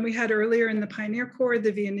the one we had earlier in the Pioneer Corps,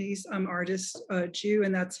 the Viennese artist Jew,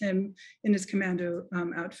 and that's him in his commando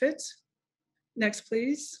outfit. Next,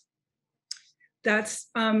 please. That's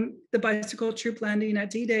the bicycle troop landing at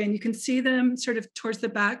D-Day. And you can see them sort of towards the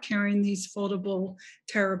back carrying these foldable,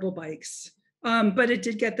 terrible bikes. But it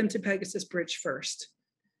did get them to Pegasus Bridge first.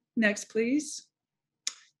 Next, please.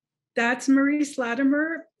 That's Maurice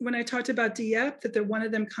Latimer. When I talked about Dieppe, that one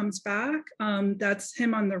of them comes back, that's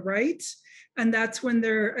him on the right. And that's when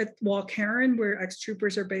they're at Walcheren, where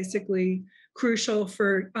ex-troopers are basically crucial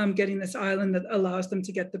for getting this island that allows them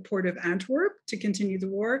to get the port of Antwerp to continue the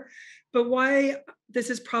war. But why this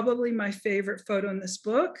is probably my favorite photo in this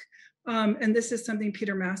book, and this is something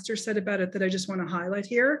Peter Masters said about it that I just want to highlight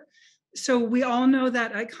here. So we all know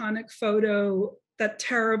that iconic photo, that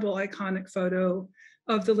terrible iconic photo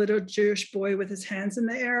of the little Jewish boy with his hands in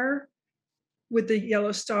the air, with the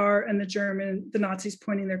yellow star and the Nazis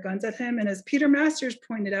pointing their guns at him. And as Peter Masters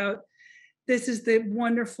pointed out, this is the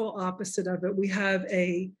wonderful opposite of it. We have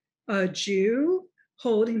a Jew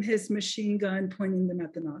holding his machine gun, pointing them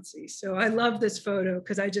at the Nazis. So I love this photo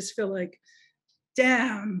because I just feel like,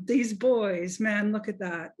 damn, these boys, man, look at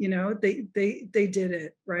that. You know, they did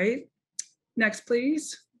it, right? Next,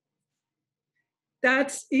 please.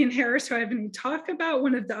 That's Ian Harris, who I haven't even talked about,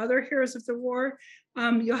 one of the other heroes of the war.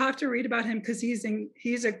 You'll have to read about him because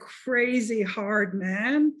he's a crazy hard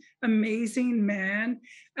man, amazing man.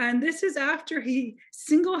 And this is after he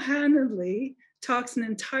single-handedly talks an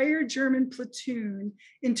entire German platoon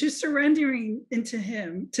into surrendering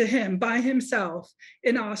to him by himself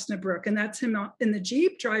in Osnabrück. And that's him in the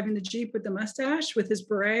Jeep, driving the Jeep with the mustache, with his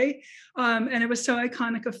beret. And it was so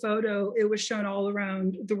iconic a photo. It was shown all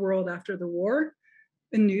around the world after the war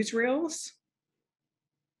in newsreels.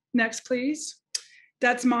 Next, please.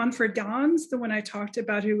 That's Manfred Gans, the one I talked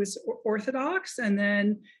about, who was Orthodox. And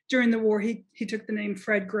then during the war, he took the name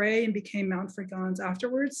Fred Gray and became Manfred Gans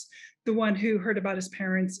afterwards, the one who heard about his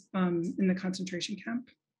parents in the concentration camp.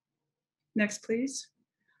 Next, please.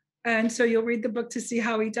 And so you'll read the book to see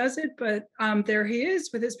how he does it, but there he is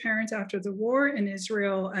with his parents after the war in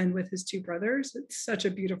Israel and with his two brothers. It's such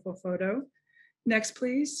a beautiful photo. Next,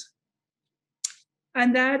 please.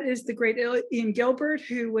 And that is the great Ian Gilbert,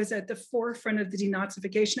 who was at the forefront of the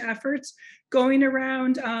denazification efforts, going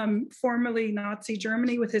around formerly Nazi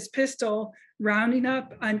Germany with his pistol, rounding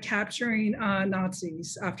up and capturing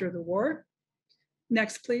Nazis after the war.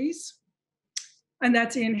 Next, please. And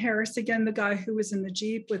that's Ian Harris, again, the guy who was in the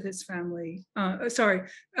Jeep with his family,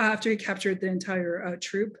 after he captured the entire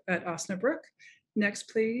troop at Osnabrück. Next,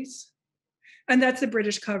 please. And that's the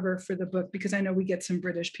British cover for the book, because I know we get some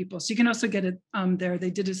British people. So you can also get it there.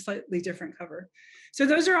 They did a slightly different cover. So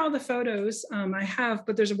those are all the photos I have,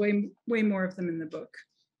 but there's way more of them in the book.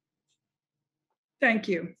 Thank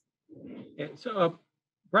you. Yeah, so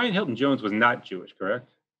Brian Hilton Jones was not Jewish, correct?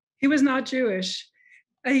 He was not Jewish.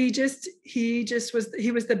 He was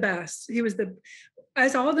the best. He was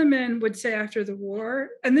as all the men would say after the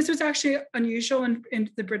war, and this was actually unusual in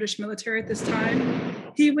the British military at this time.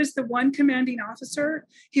 He was the one commanding officer.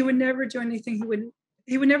 He would never do anything.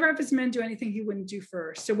 He would never have his men do anything he wouldn't do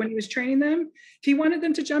first. So when he was training them, if he wanted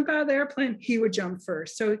them to jump out of the airplane, he would jump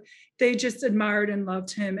first. So they just admired and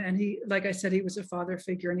loved him. And he, like I said, he was a father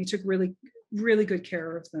figure, and he took really, really good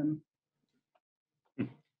care of them.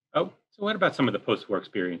 Oh, so what about some of the post-war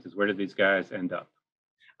experiences? Where did these guys end up?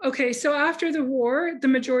 Okay, so after the war, the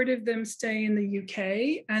majority of them stay in the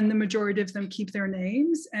UK, and the majority of them keep their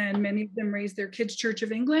names, and many of them raise their kids Church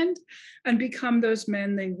of England and become those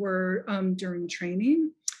men they were during training.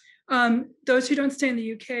 Those who don't stay in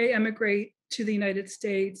the UK emigrate to the United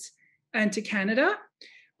States and to Canada.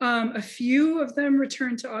 A few of them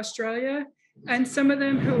return to Australia, and some of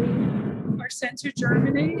them who are sent to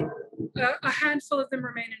Germany, a handful of them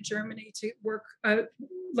remain in Germany to work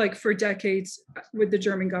like for decades with the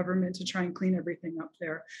German government to try and clean everything up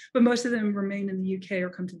there. But most of them remain in the UK or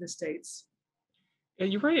come to the States. Yeah,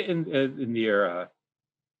 you write in the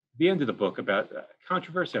end of the book about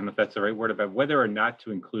controversy, I don't know if that's the right word, about whether or not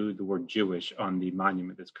to include the word Jewish on the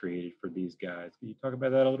monument that's created for these guys. Can you talk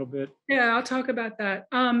about that a little bit? Yeah, I'll talk about that.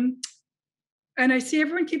 And I see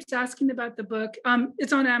everyone keeps asking about the book.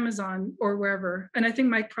 It's on Amazon or wherever. And I think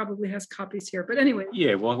Mike probably has copies here. But anyway.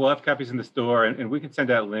 Yeah, we'll have copies in the store, and we can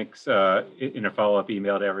send out links in a follow-up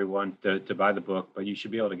email to everyone to buy the book. But you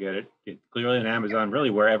should be able to get it. It's clearly on Amazon, really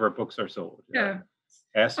wherever books are sold. Yeah.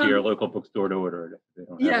 Ask your local bookstore to order it if they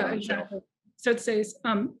don't have it on the shelf. So it says,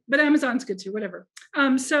 but Amazon's good too, whatever.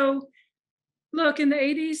 So look, in the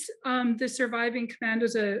 80s, the surviving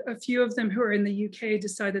commandos, a few of them who are in the UK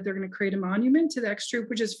decided they're going to create a monument to the ex-troop,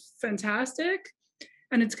 which is fantastic.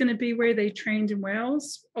 And it's going to be where they trained in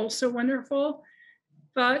Wales, also wonderful.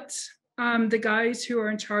 But The guys who are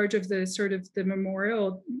in charge of the sort of the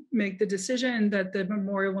memorial make the decision that the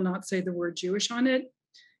memorial will not say the word Jewish on it,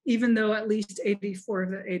 even though at least 84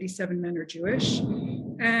 of the 87 men are Jewish.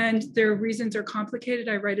 And their reasons are complicated.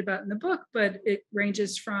 I write about in the book, but it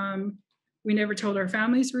ranges from we never told our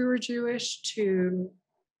families we were Jewish to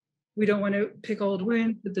we don't want to pick old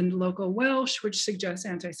wounds with the local Welsh, which suggests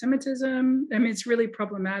anti-Semitism. I mean, it's really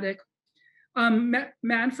problematic.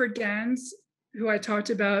 Manfred Gans, who I talked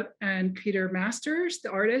about, and Peter Masters, the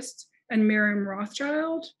artist, and Miriam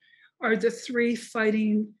Rothschild are the three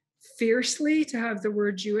fighting fiercely to have the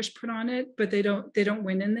word Jewish put on it, but they don't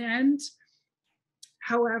win in the end.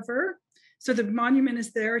 However, so the monument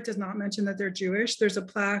is there. It does not mention that they're Jewish. There's a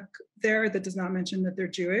plaque there that does not mention that they're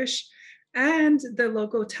Jewish. And the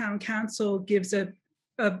local town council gives a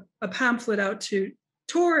pamphlet out to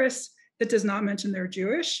tourists that does not mention they're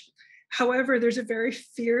Jewish. However, there's a very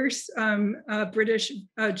fierce British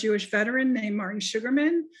Jewish veteran named Martin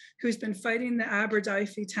Sugarman, who's been fighting the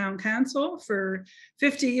Aberdyfi Town Council for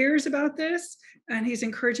 50 years about this. And he's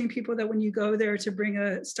encouraging people that when you go there to bring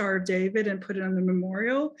a Star of David and put it on the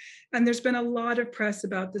memorial. And there's been a lot of press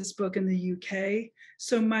about this book in the UK.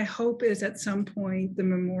 So my hope is at some point the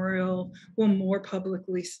memorial will more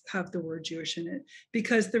publicly have the word Jewish in it.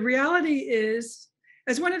 Because the reality is,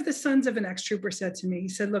 as one of the sons of an ex-trooper said to me, he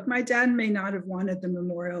said, look, my dad may not have wanted the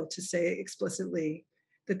memorial to say explicitly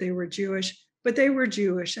that they were Jewish, but they were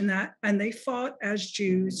Jewish, and they fought as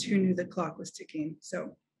Jews who knew the clock was ticking.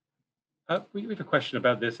 So we have a question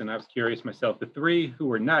about this, and I was curious myself. The three who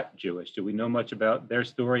were not Jewish, do we know much about their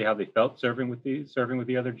story, how they felt serving with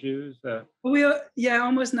the other Jews?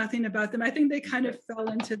 Almost nothing about them. I think they kind of fell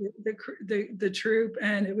into the troop,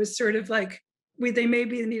 and it was sort of like they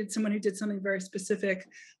maybe needed someone who did something very specific.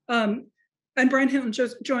 And Brian Hilton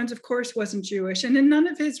Jones, of course, wasn't Jewish. And in none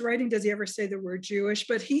of his writing does he ever say the word Jewish,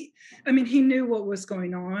 but he knew what was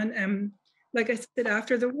going on. And like I said,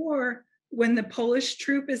 after the war, when the Polish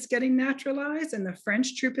troop is getting naturalized and the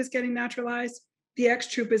French troop is getting naturalized, the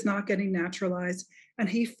ex-troop is not getting naturalized. And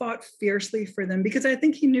he fought fiercely for them because I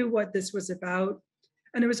think he knew what this was about.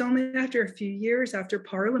 And it was only after a few years after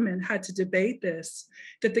Parliament had to debate this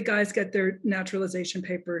that the guys get their naturalization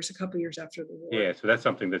papers a couple of years after the war. Yeah, so that's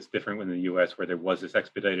something that's different in the U.S. where there was this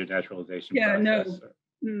expedited naturalization process.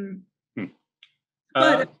 No.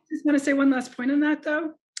 But I just want to say one last point on that,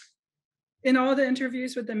 though. In all the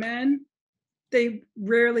interviews with the men, they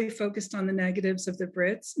rarely focused on the negatives of the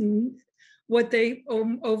Brits. What they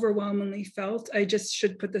overwhelmingly felt, I just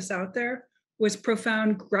should put this out there, was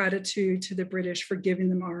profound gratitude to the British for giving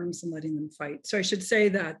them arms and letting them fight. So I should say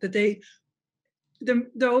that the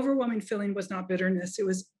overwhelming feeling was not bitterness. It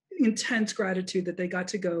was intense gratitude that they got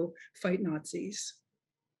to go fight Nazis.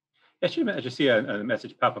 I just see a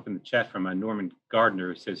message pop up in the chat from Norman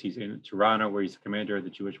Gardner, who says he's in Toronto, where he's the commander of the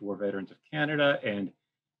Jewish War Veterans of Canada, and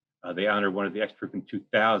they honored one of the ex-troop in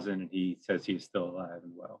 2000, and he says he's still alive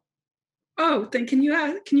and well. Oh, then can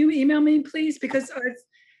you email me, please? Because I've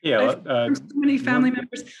so many family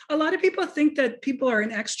members. A lot of people think that people are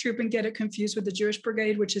an ex-troop and get it confused with the Jewish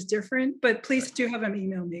Brigade, which is different. But please do have them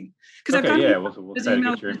email me because we'll try to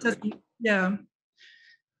get your information. Yeah.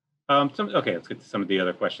 Let's get to some of the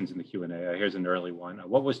other questions in the Q&A. Here's an early one.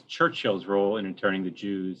 What was Churchill's role in interning the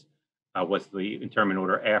Jews? Was the internment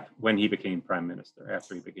order when he became prime minister?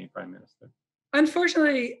 After he became prime minister?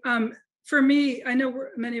 Unfortunately, for me, I know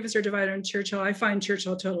many of us are divided on Churchill. I find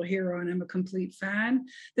Churchill a total hero, and I'm a complete fan.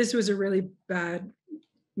 This was a really bad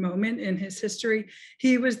moment in his history.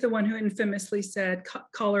 He was the one who infamously said,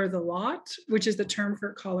 "Color the lot," which is the term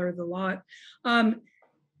for color the lot. And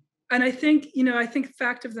I think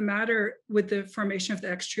fact of the matter with the formation of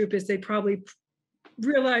the ex-troop is they probably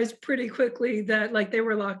realized pretty quickly that they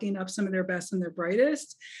were locking up some of their best and their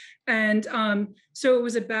brightest. And so it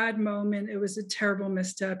was a bad moment. It was a terrible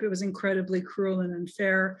misstep. It was incredibly cruel and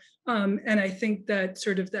unfair. And I think that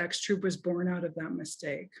sort of the ex-troop was born out of that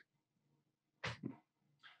mistake.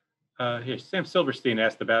 Here, Sam Silverstein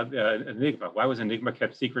asked about Enigma. Why was Enigma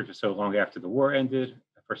kept secret for so long after the war ended?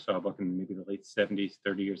 I first saw a book in maybe the late 70s,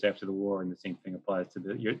 30 years after the war, and the same thing applies to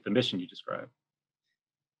the mission you described.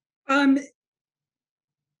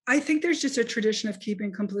 I think there's just a tradition of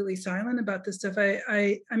keeping completely silent about this stuff.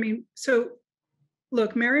 So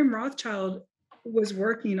look, Miriam Rothschild was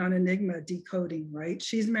working on Enigma decoding, right?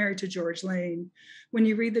 She's married to George Lane. When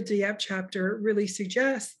you read the Dieppe chapter, it really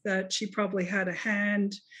suggests that she probably had a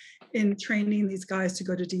hand in training these guys to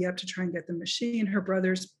go to Dieppe to try and get the machine. Her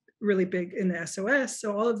brother's really big in the SOS.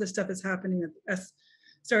 So all of this stuff is happening in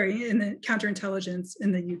the counterintelligence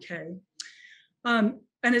in the UK.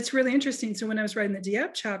 And it's really interesting. So when I was writing the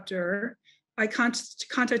Dieppe chapter, I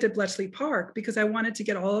contacted Bletchley Park because I wanted to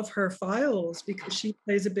get all of her files because she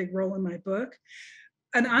plays a big role in my book.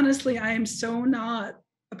 And honestly, I am so not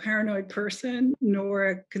a paranoid person nor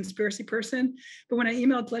a conspiracy person. But when I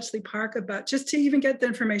emailed Bletchley Park about just to even get the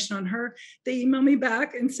information on her, they emailed me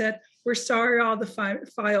back and said, "We're sorry, all the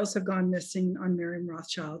files have gone missing on Miriam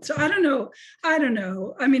Rothschild." So I don't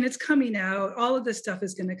know. I mean, it's coming out. All of this stuff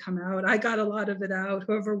is going to come out. I got a lot of it out.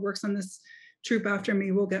 Whoever works on this troop after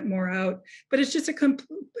me will get more out. But it's just a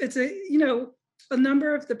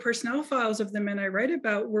number of the personnel files of the men I write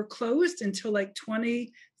about were closed until like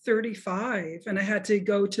 2035. And I had to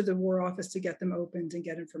go to the War Office to get them opened and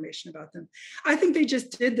get information about them. I think they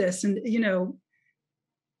just did this and,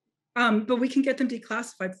 but we can get them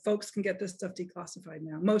declassified. Folks can get this stuff declassified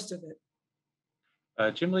now, most of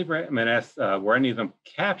it. Jim Lieberman asked, were any of them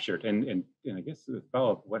captured? And I guess the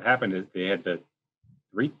follow-up, what happened is they had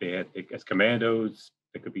as commandos,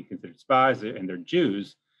 they could be considered spies, and they're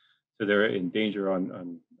Jews. So they're in danger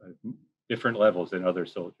on different levels than other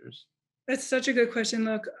soldiers. That's such a good question.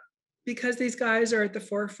 Look, because these guys are at the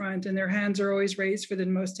forefront and their hands are always raised for the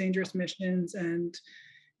most dangerous missions, and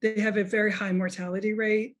they have a very high mortality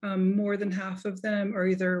rate. More than half of them are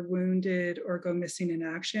either wounded or go missing in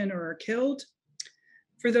action or are killed.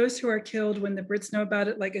 For those who are killed, when the Brits know about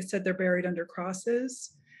it, like I said, they're buried under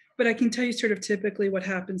crosses. But I can tell you sort of typically what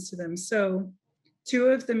happens to them. So 2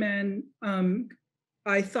 of the men,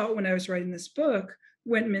 I thought when I was writing this book,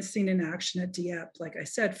 went missing in action at Dieppe. Like I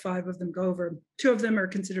said, 5 of them go over. 2 of them are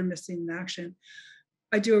considered missing in action.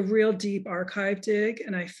 I do a real deep archive dig,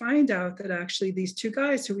 and I find out that actually these 2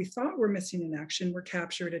 guys who we thought were missing in action were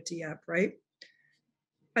captured at Dieppe, right?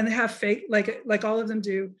 And they have fake, like all of them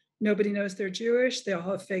do. Nobody knows they're Jewish. They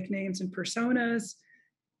all have fake names and personas.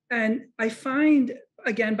 And I find,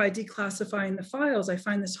 again, by declassifying the files, I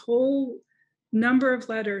find this whole number of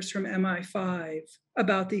letters from MI5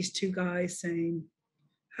 about these 2 guys saying,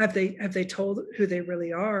 have they told who they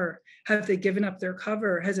really are? Have they given up their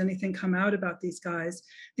cover? Has anything come out about these guys?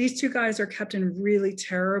 These 2 guys are kept in really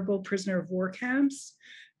terrible prisoner of war camps.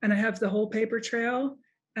 And I have the whole paper trail,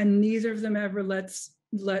 and neither of them ever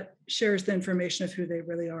shares the information of who they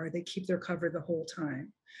really are. They keep their cover the whole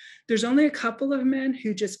time. There's only a couple of men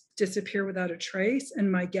who just disappear without a trace.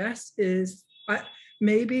 And my guess is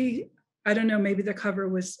maybe the cover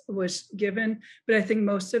was given, but I think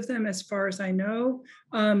most of them, as far as I know,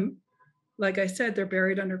 like I said, they're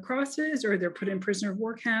buried under crosses or they're put in prisoner of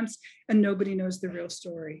war camps, and nobody knows the real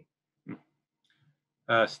story.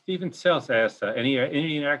 Stephen Sells asked, any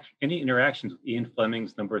interactions with Ian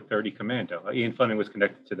Fleming's number 30 commando? Ian Fleming was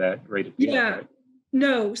connected to that rated. Yeah, right?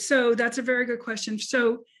 No, so that's a very good question.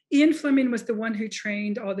 So Ian Fleming was the one who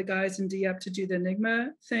trained all the guys in Dieppe to do the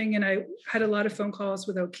Enigma thing. And I had a lot of phone calls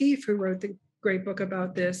with O'Keefe, who wrote the great book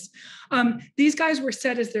about this. These guys were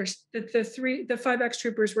set as the 5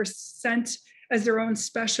 ex-troopers were sent as their own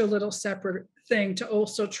special little separate thing to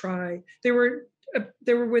also try. They were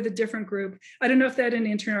with a different group. I don't know if they had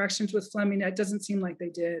any interactions with Fleming. It doesn't seem like they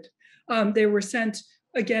did. They were sent,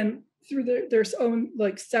 again, through their own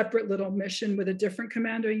separate little mission with a different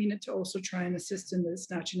commando unit to also try and assist in the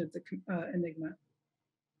snatching of the Enigma.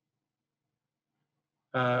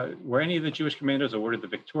 Were any of the Jewish commandos awarded the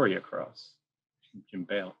Victoria Cross? Jim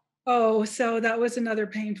Bale. Oh, so that was another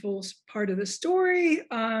painful part of the story,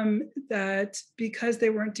 that because they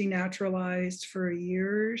weren't denaturalized for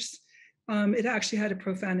years, it actually had a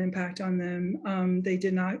profound impact on them. They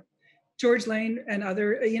did not. George Lane and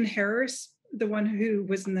Ian Harris, the one who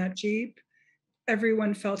was in that Jeep,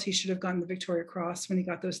 everyone felt he should have gotten the Victoria Cross when he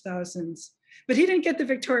got those thousands. But he didn't get the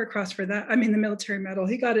Victoria Cross for that. I mean, the military medal.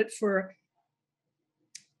 He got it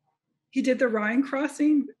he did the Rhine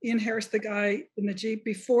crossing. Ian Harris, the guy in the Jeep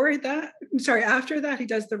after that, he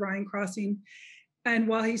does the Rhine crossing. And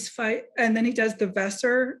while he's and then he does the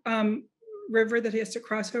Weser river that he has to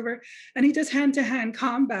cross over. And he does hand-to-hand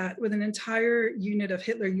combat with an entire unit of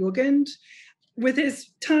Hitler Jugend with his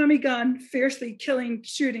Tommy gun, fiercely killing,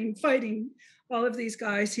 shooting, fighting all of these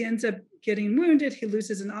guys. He ends up getting wounded. He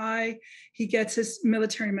loses an eye. He gets his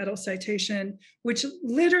military medal citation, which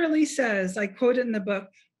literally says, I quote it in the book,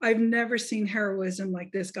 "I've never seen heroism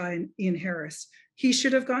like this guy, Ian Harris. He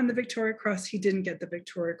should have gotten the Victoria Cross. He didn't get the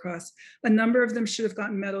Victoria Cross. A number of them should have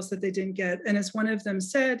gotten medals that they didn't get. And as one of them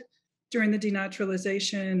said during the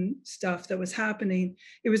denaturalization stuff that was happening,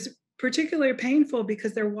 it was particularly painful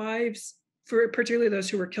because their wives, for particularly those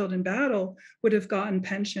who were killed in battle, would have gotten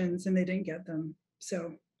pensions and they didn't get them.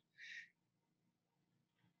 So.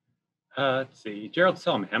 Let's see. Gerald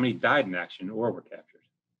Selman, how many died in action or were captured?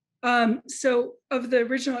 So of the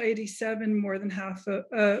original 87, more than half,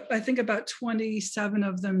 I think about 27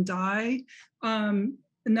 of them die.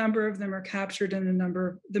 A number of them are captured and a number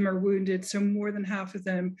of them are wounded. So more than half of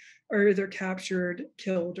them are either captured,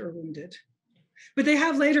 killed, or wounded. But they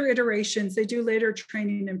have later iterations. They do later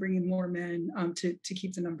training and bringing more men to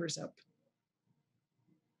keep the numbers up.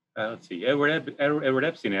 Let's see. Edward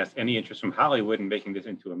Epstein asked, any interest from Hollywood in making this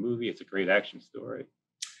into a movie? It's a great action story.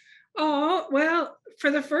 Oh, well,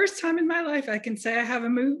 for the first time in my life, I can say I have a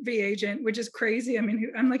movie agent, which is crazy. I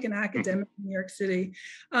mean, I'm like an academic in New York City.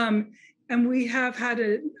 And we've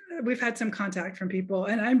had some contact from people,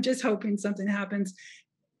 and I'm just hoping something happens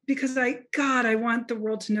because I want the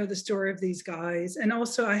world to know the story of these guys. And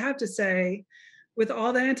also I have to say, with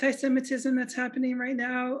all the anti-Semitism that's happening right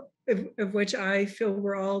now, of which I feel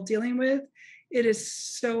we're all dealing with, it is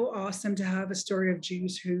so awesome to have a story of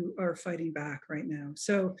Jews who are fighting back right now.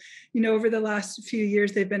 So, over the last few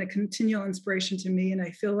years, they've been a continual inspiration to me. And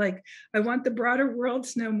I feel like I want the broader world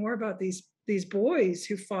to know more about these boys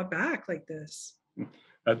who fought back like this.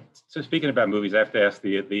 So speaking about movies, I have to ask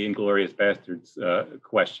the Inglourious Bastards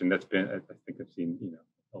question. That's been, I think I've seen,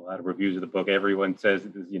 a lot of reviews of the book. Everyone says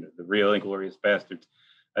it is, the real Inglourious Bastards.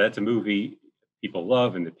 That's a movie people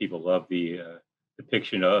love, and that people love the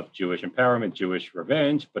depiction of Jewish empowerment, Jewish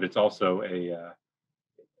revenge, but it's also a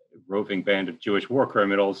roving band of Jewish war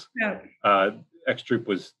criminals. Yeah. X-Troop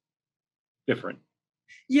was different.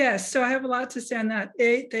 Yes, so I have a lot to say on that.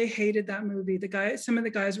 They hated that movie. Some of the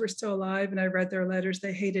guys were still alive, and I read their letters.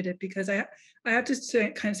 They hated it because I have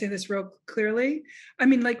to kind of say this real clearly. I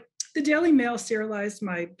mean, like, the Daily Mail serialized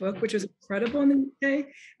my book, which was incredible in the UK.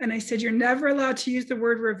 And I said, you're never allowed to use the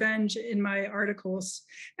word revenge in my articles.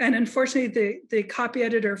 And unfortunately, the copy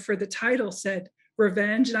editor for the title said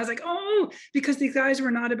revenge. And I was like, oh, because these guys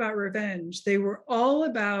were not about revenge. They were all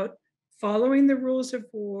about following the rules of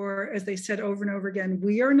war. As they said over and over again,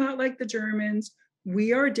 we are not like the Germans.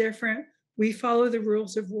 We are different. We follow the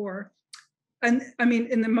rules of war. And I mean,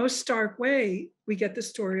 in the most stark way, we get the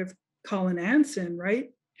story of Colin Anson,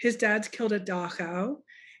 right? His dad's killed at Dachau.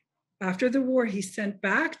 After the war, he's sent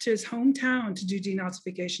back to his hometown to do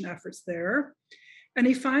denazification efforts there. And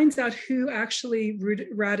he finds out who actually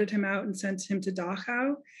ratted him out and sent him to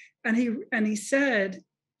Dachau. And he said,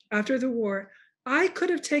 after the war, I could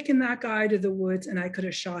have taken that guy to the woods and I could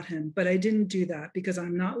have shot him, but I didn't do that because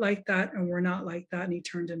I'm not like that and we're not like that. And he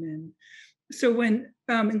turned him in. So when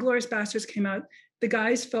Inglourious Bastards came out, the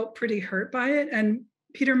guys felt pretty hurt by it. And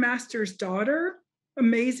Peter Masters' daughter,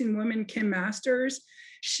 amazing woman, Kim Masters,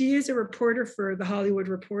 she is a reporter for The Hollywood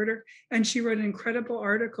Reporter, and she wrote an incredible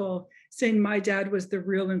article saying my dad was the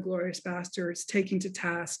real Inglourious Bastards, taking to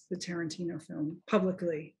task the Tarantino film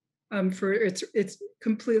publicly for its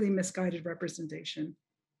completely misguided representation.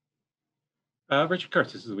 Richard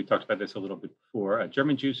Kurtz, we talked about this a little bit before.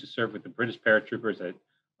 German Jews who served with the British paratroopers at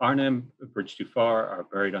Arnhem, a bridge too far, are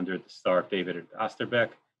buried under the Star of David at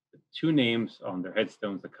Osterbeck. The two names on their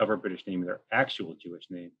headstones, the cover British name, their actual Jewish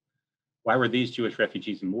name. Why were these Jewish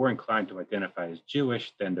refugees more inclined to identify as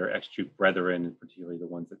Jewish than their ex-troop brethren, and particularly the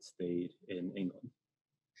ones that stayed in England?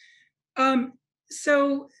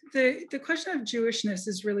 So the question of Jewishness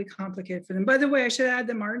is really complicated for them. By the way, I should add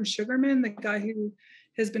that Martin Sugarman, the guy who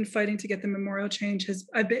has been fighting to get the memorial changed,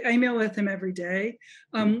 I email with him every day.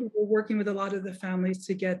 We're working with a lot of the families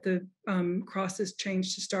to get the crosses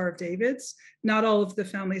changed to Star of David's. Not all of the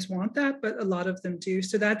families want that, but a lot of them do.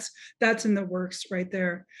 So that's in the works right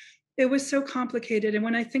there. It was so complicated. And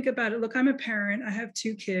when I think about it, look, I'm a parent, I have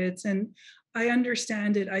 2 kids, and I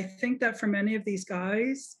understand it. I think that for many of these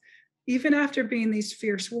guys, even after being these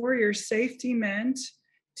fierce warriors, safety meant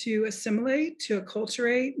to assimilate, to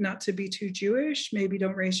acculturate, not to be too Jewish. Maybe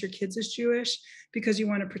don't raise your kids as Jewish because you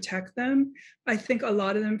want to protect them. I think a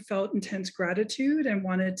lot of them felt intense gratitude and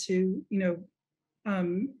wanted to,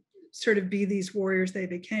 sort of be these warriors they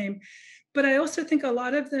became. But I also think a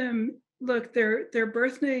lot of them, look, their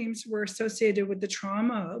birth names were associated with the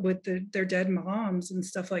trauma, with their dead moms and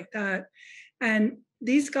stuff like that. And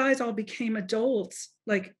these guys all became adults,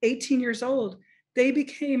 like 18 years old. They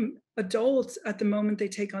became adults at the moment they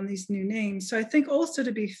take on these new names. So I think also,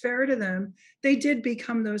 to be fair to them, they did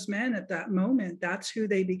become those men at that moment. That's who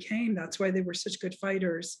they became. That's why they were such good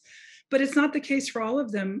fighters. But it's not the case for all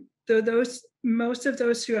of them. Though most of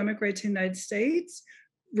those who emigrate to the United States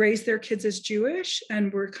raised their kids as Jewish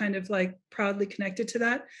and were kind of like proudly connected to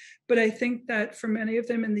that. But I think that for many of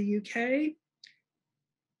them in the UK,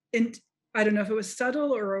 and I don't know if it was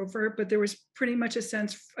subtle or overt, but there was pretty much a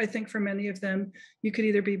sense, I think, for many of them, you could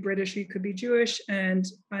either be British or you could be Jewish, and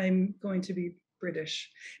I'm going to be British.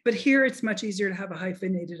 But here it's much easier to have a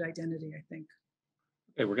hyphenated identity, I think.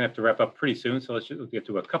 Okay, we're going to have to wrap up pretty soon, so let's get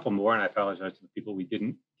to a couple more. And I apologize to the people we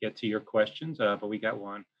didn't get to your questions, but we got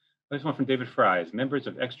one. This one from David Fry. As members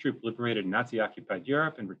of ex-troop liberated Nazi-occupied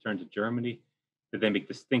Europe and returned to Germany, did they make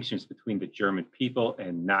distinctions between the German people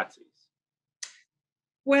and Nazis?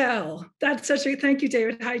 Well, that's such a thank you,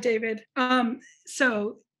 David. Hi, David.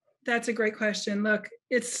 So that's a great question. Look,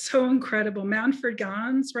 it's so incredible. Manfred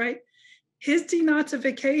Ganz, right? His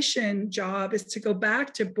denazification job is to go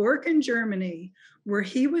back to Borken, Germany, where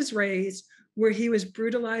he was raised, where he was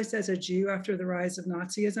brutalized as a Jew after the rise of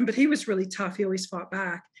Nazism, but he was really tough. He always fought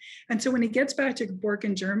back. And so when he gets back to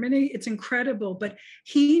Borken, Germany, it's incredible, but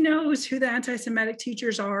he knows who the anti-Semitic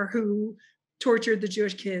teachers are who tortured the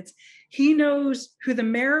Jewish kids. He knows who the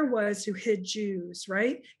mayor was who hid Jews,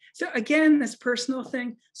 right? So again, this personal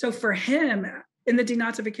thing. So for him, in the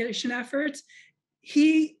denazification efforts,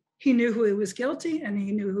 he knew who was guilty and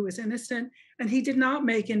he knew who was innocent. And he did not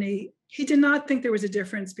think there was a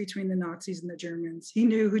difference between the Nazis and the Germans. He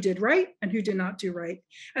knew who did right and who did not do right.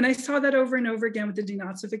 And I saw that over and over again with the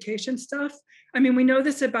denazification stuff. I mean, we know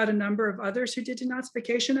this about a number of others who did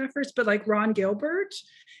denazification efforts, but like Ron Gilbert,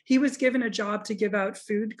 he was given a job to give out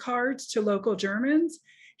food cards to local Germans.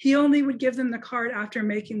 He only would give them the card after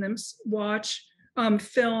making them watch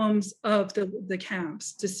films of the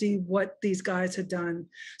camps to see what these guys had done.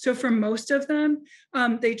 So for most of them,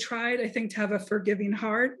 they tried, I think, to have a forgiving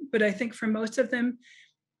heart. But I think for most of them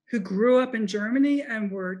who grew up in Germany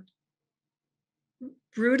and were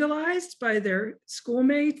brutalized by their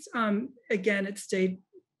schoolmates, again, it stayed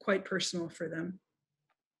quite personal for them.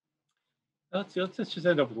 Let's just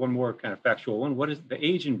end up with one more kind of factual one. What is the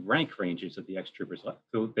age and rank ranges of the ex-troopers?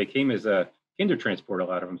 So they came as a kinder transport, a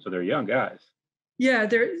lot of them, so they're young guys. Yeah,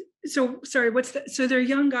 so they're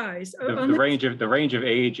young guys. The range of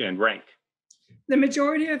age and rank. The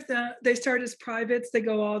majority of they start as privates, they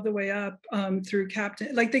go all the way up through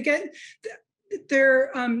captain. Like they get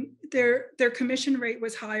their commission rate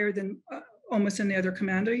was higher than almost any other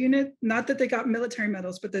commando unit. Not that they got military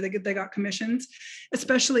medals, but they got commissions,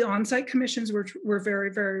 especially on-site commissions were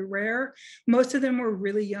very, very rare. Most of them were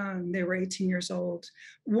really young. They were 18 years old.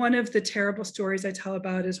 One of the terrible stories I tell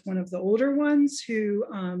about is one of the older ones who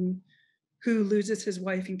loses his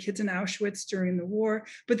wife and kids in Auschwitz during the war.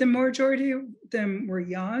 But the majority of them were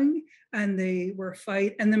young and they were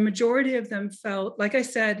fight. And the majority of them felt, like I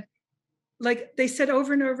said, like they said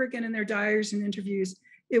over and over again in their diaries and interviews,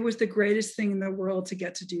 it was the greatest thing in the world to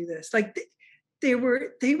get to do this. Like they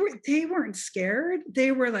weren't scared.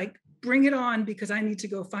 They were like, bring it on because I need to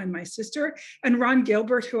go find my sister. And Ron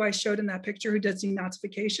Gilbert, who I showed in that picture, who does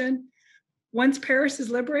denazification, once Paris is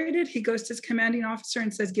liberated, he goes to his commanding officer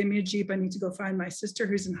and says, give me a Jeep. I need to go find my sister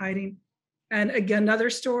who's in hiding. And again, another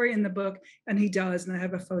story in the book, and he does. And I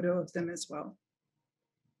have a photo of them as well.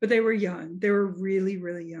 But they were young. They were really,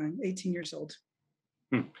 really young, 18 years old.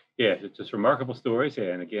 Yeah, it's just remarkable stories.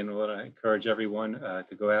 Yeah, and again, I want to encourage everyone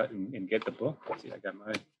to go out and get the book. Let's see, I got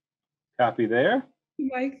my copy there.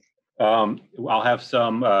 Mike? I'll have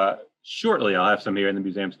some shortly. I'll have some here in the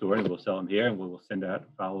museum store, and we'll sell them here, and we'll send out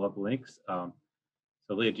follow-up links. So,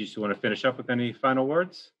 Leah, do you just want to finish up with any final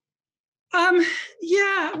words?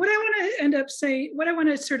 Yeah, what I want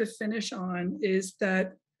to sort of finish on is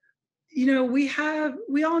that, you know, we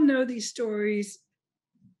all know these stories.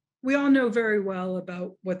 We all know very well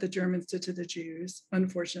about what the Germans did to the Jews,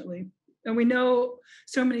 unfortunately. And we know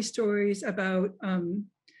so many stories about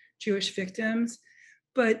Jewish victims.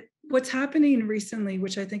 But what's happening recently,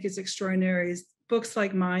 which I think is extraordinary, is books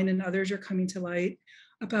like mine and others are coming to light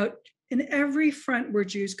about in every front where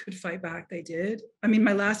Jews could fight back, they did. I mean,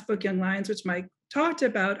 my last book, Young Lions, which Mike talked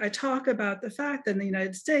about, I talk about the fact that in the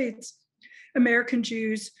United States, American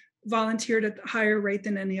Jews volunteered at a higher rate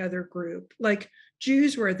than any other group. Like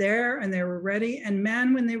Jews were there and they were ready. And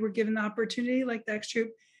man, when they were given the opportunity, like the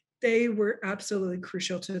ex-troop, they were absolutely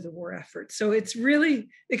crucial to the war effort. So it's really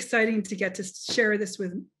exciting to get to share this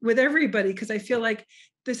with everybody, because I feel like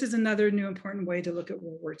this is another new important way to look at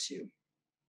World War II.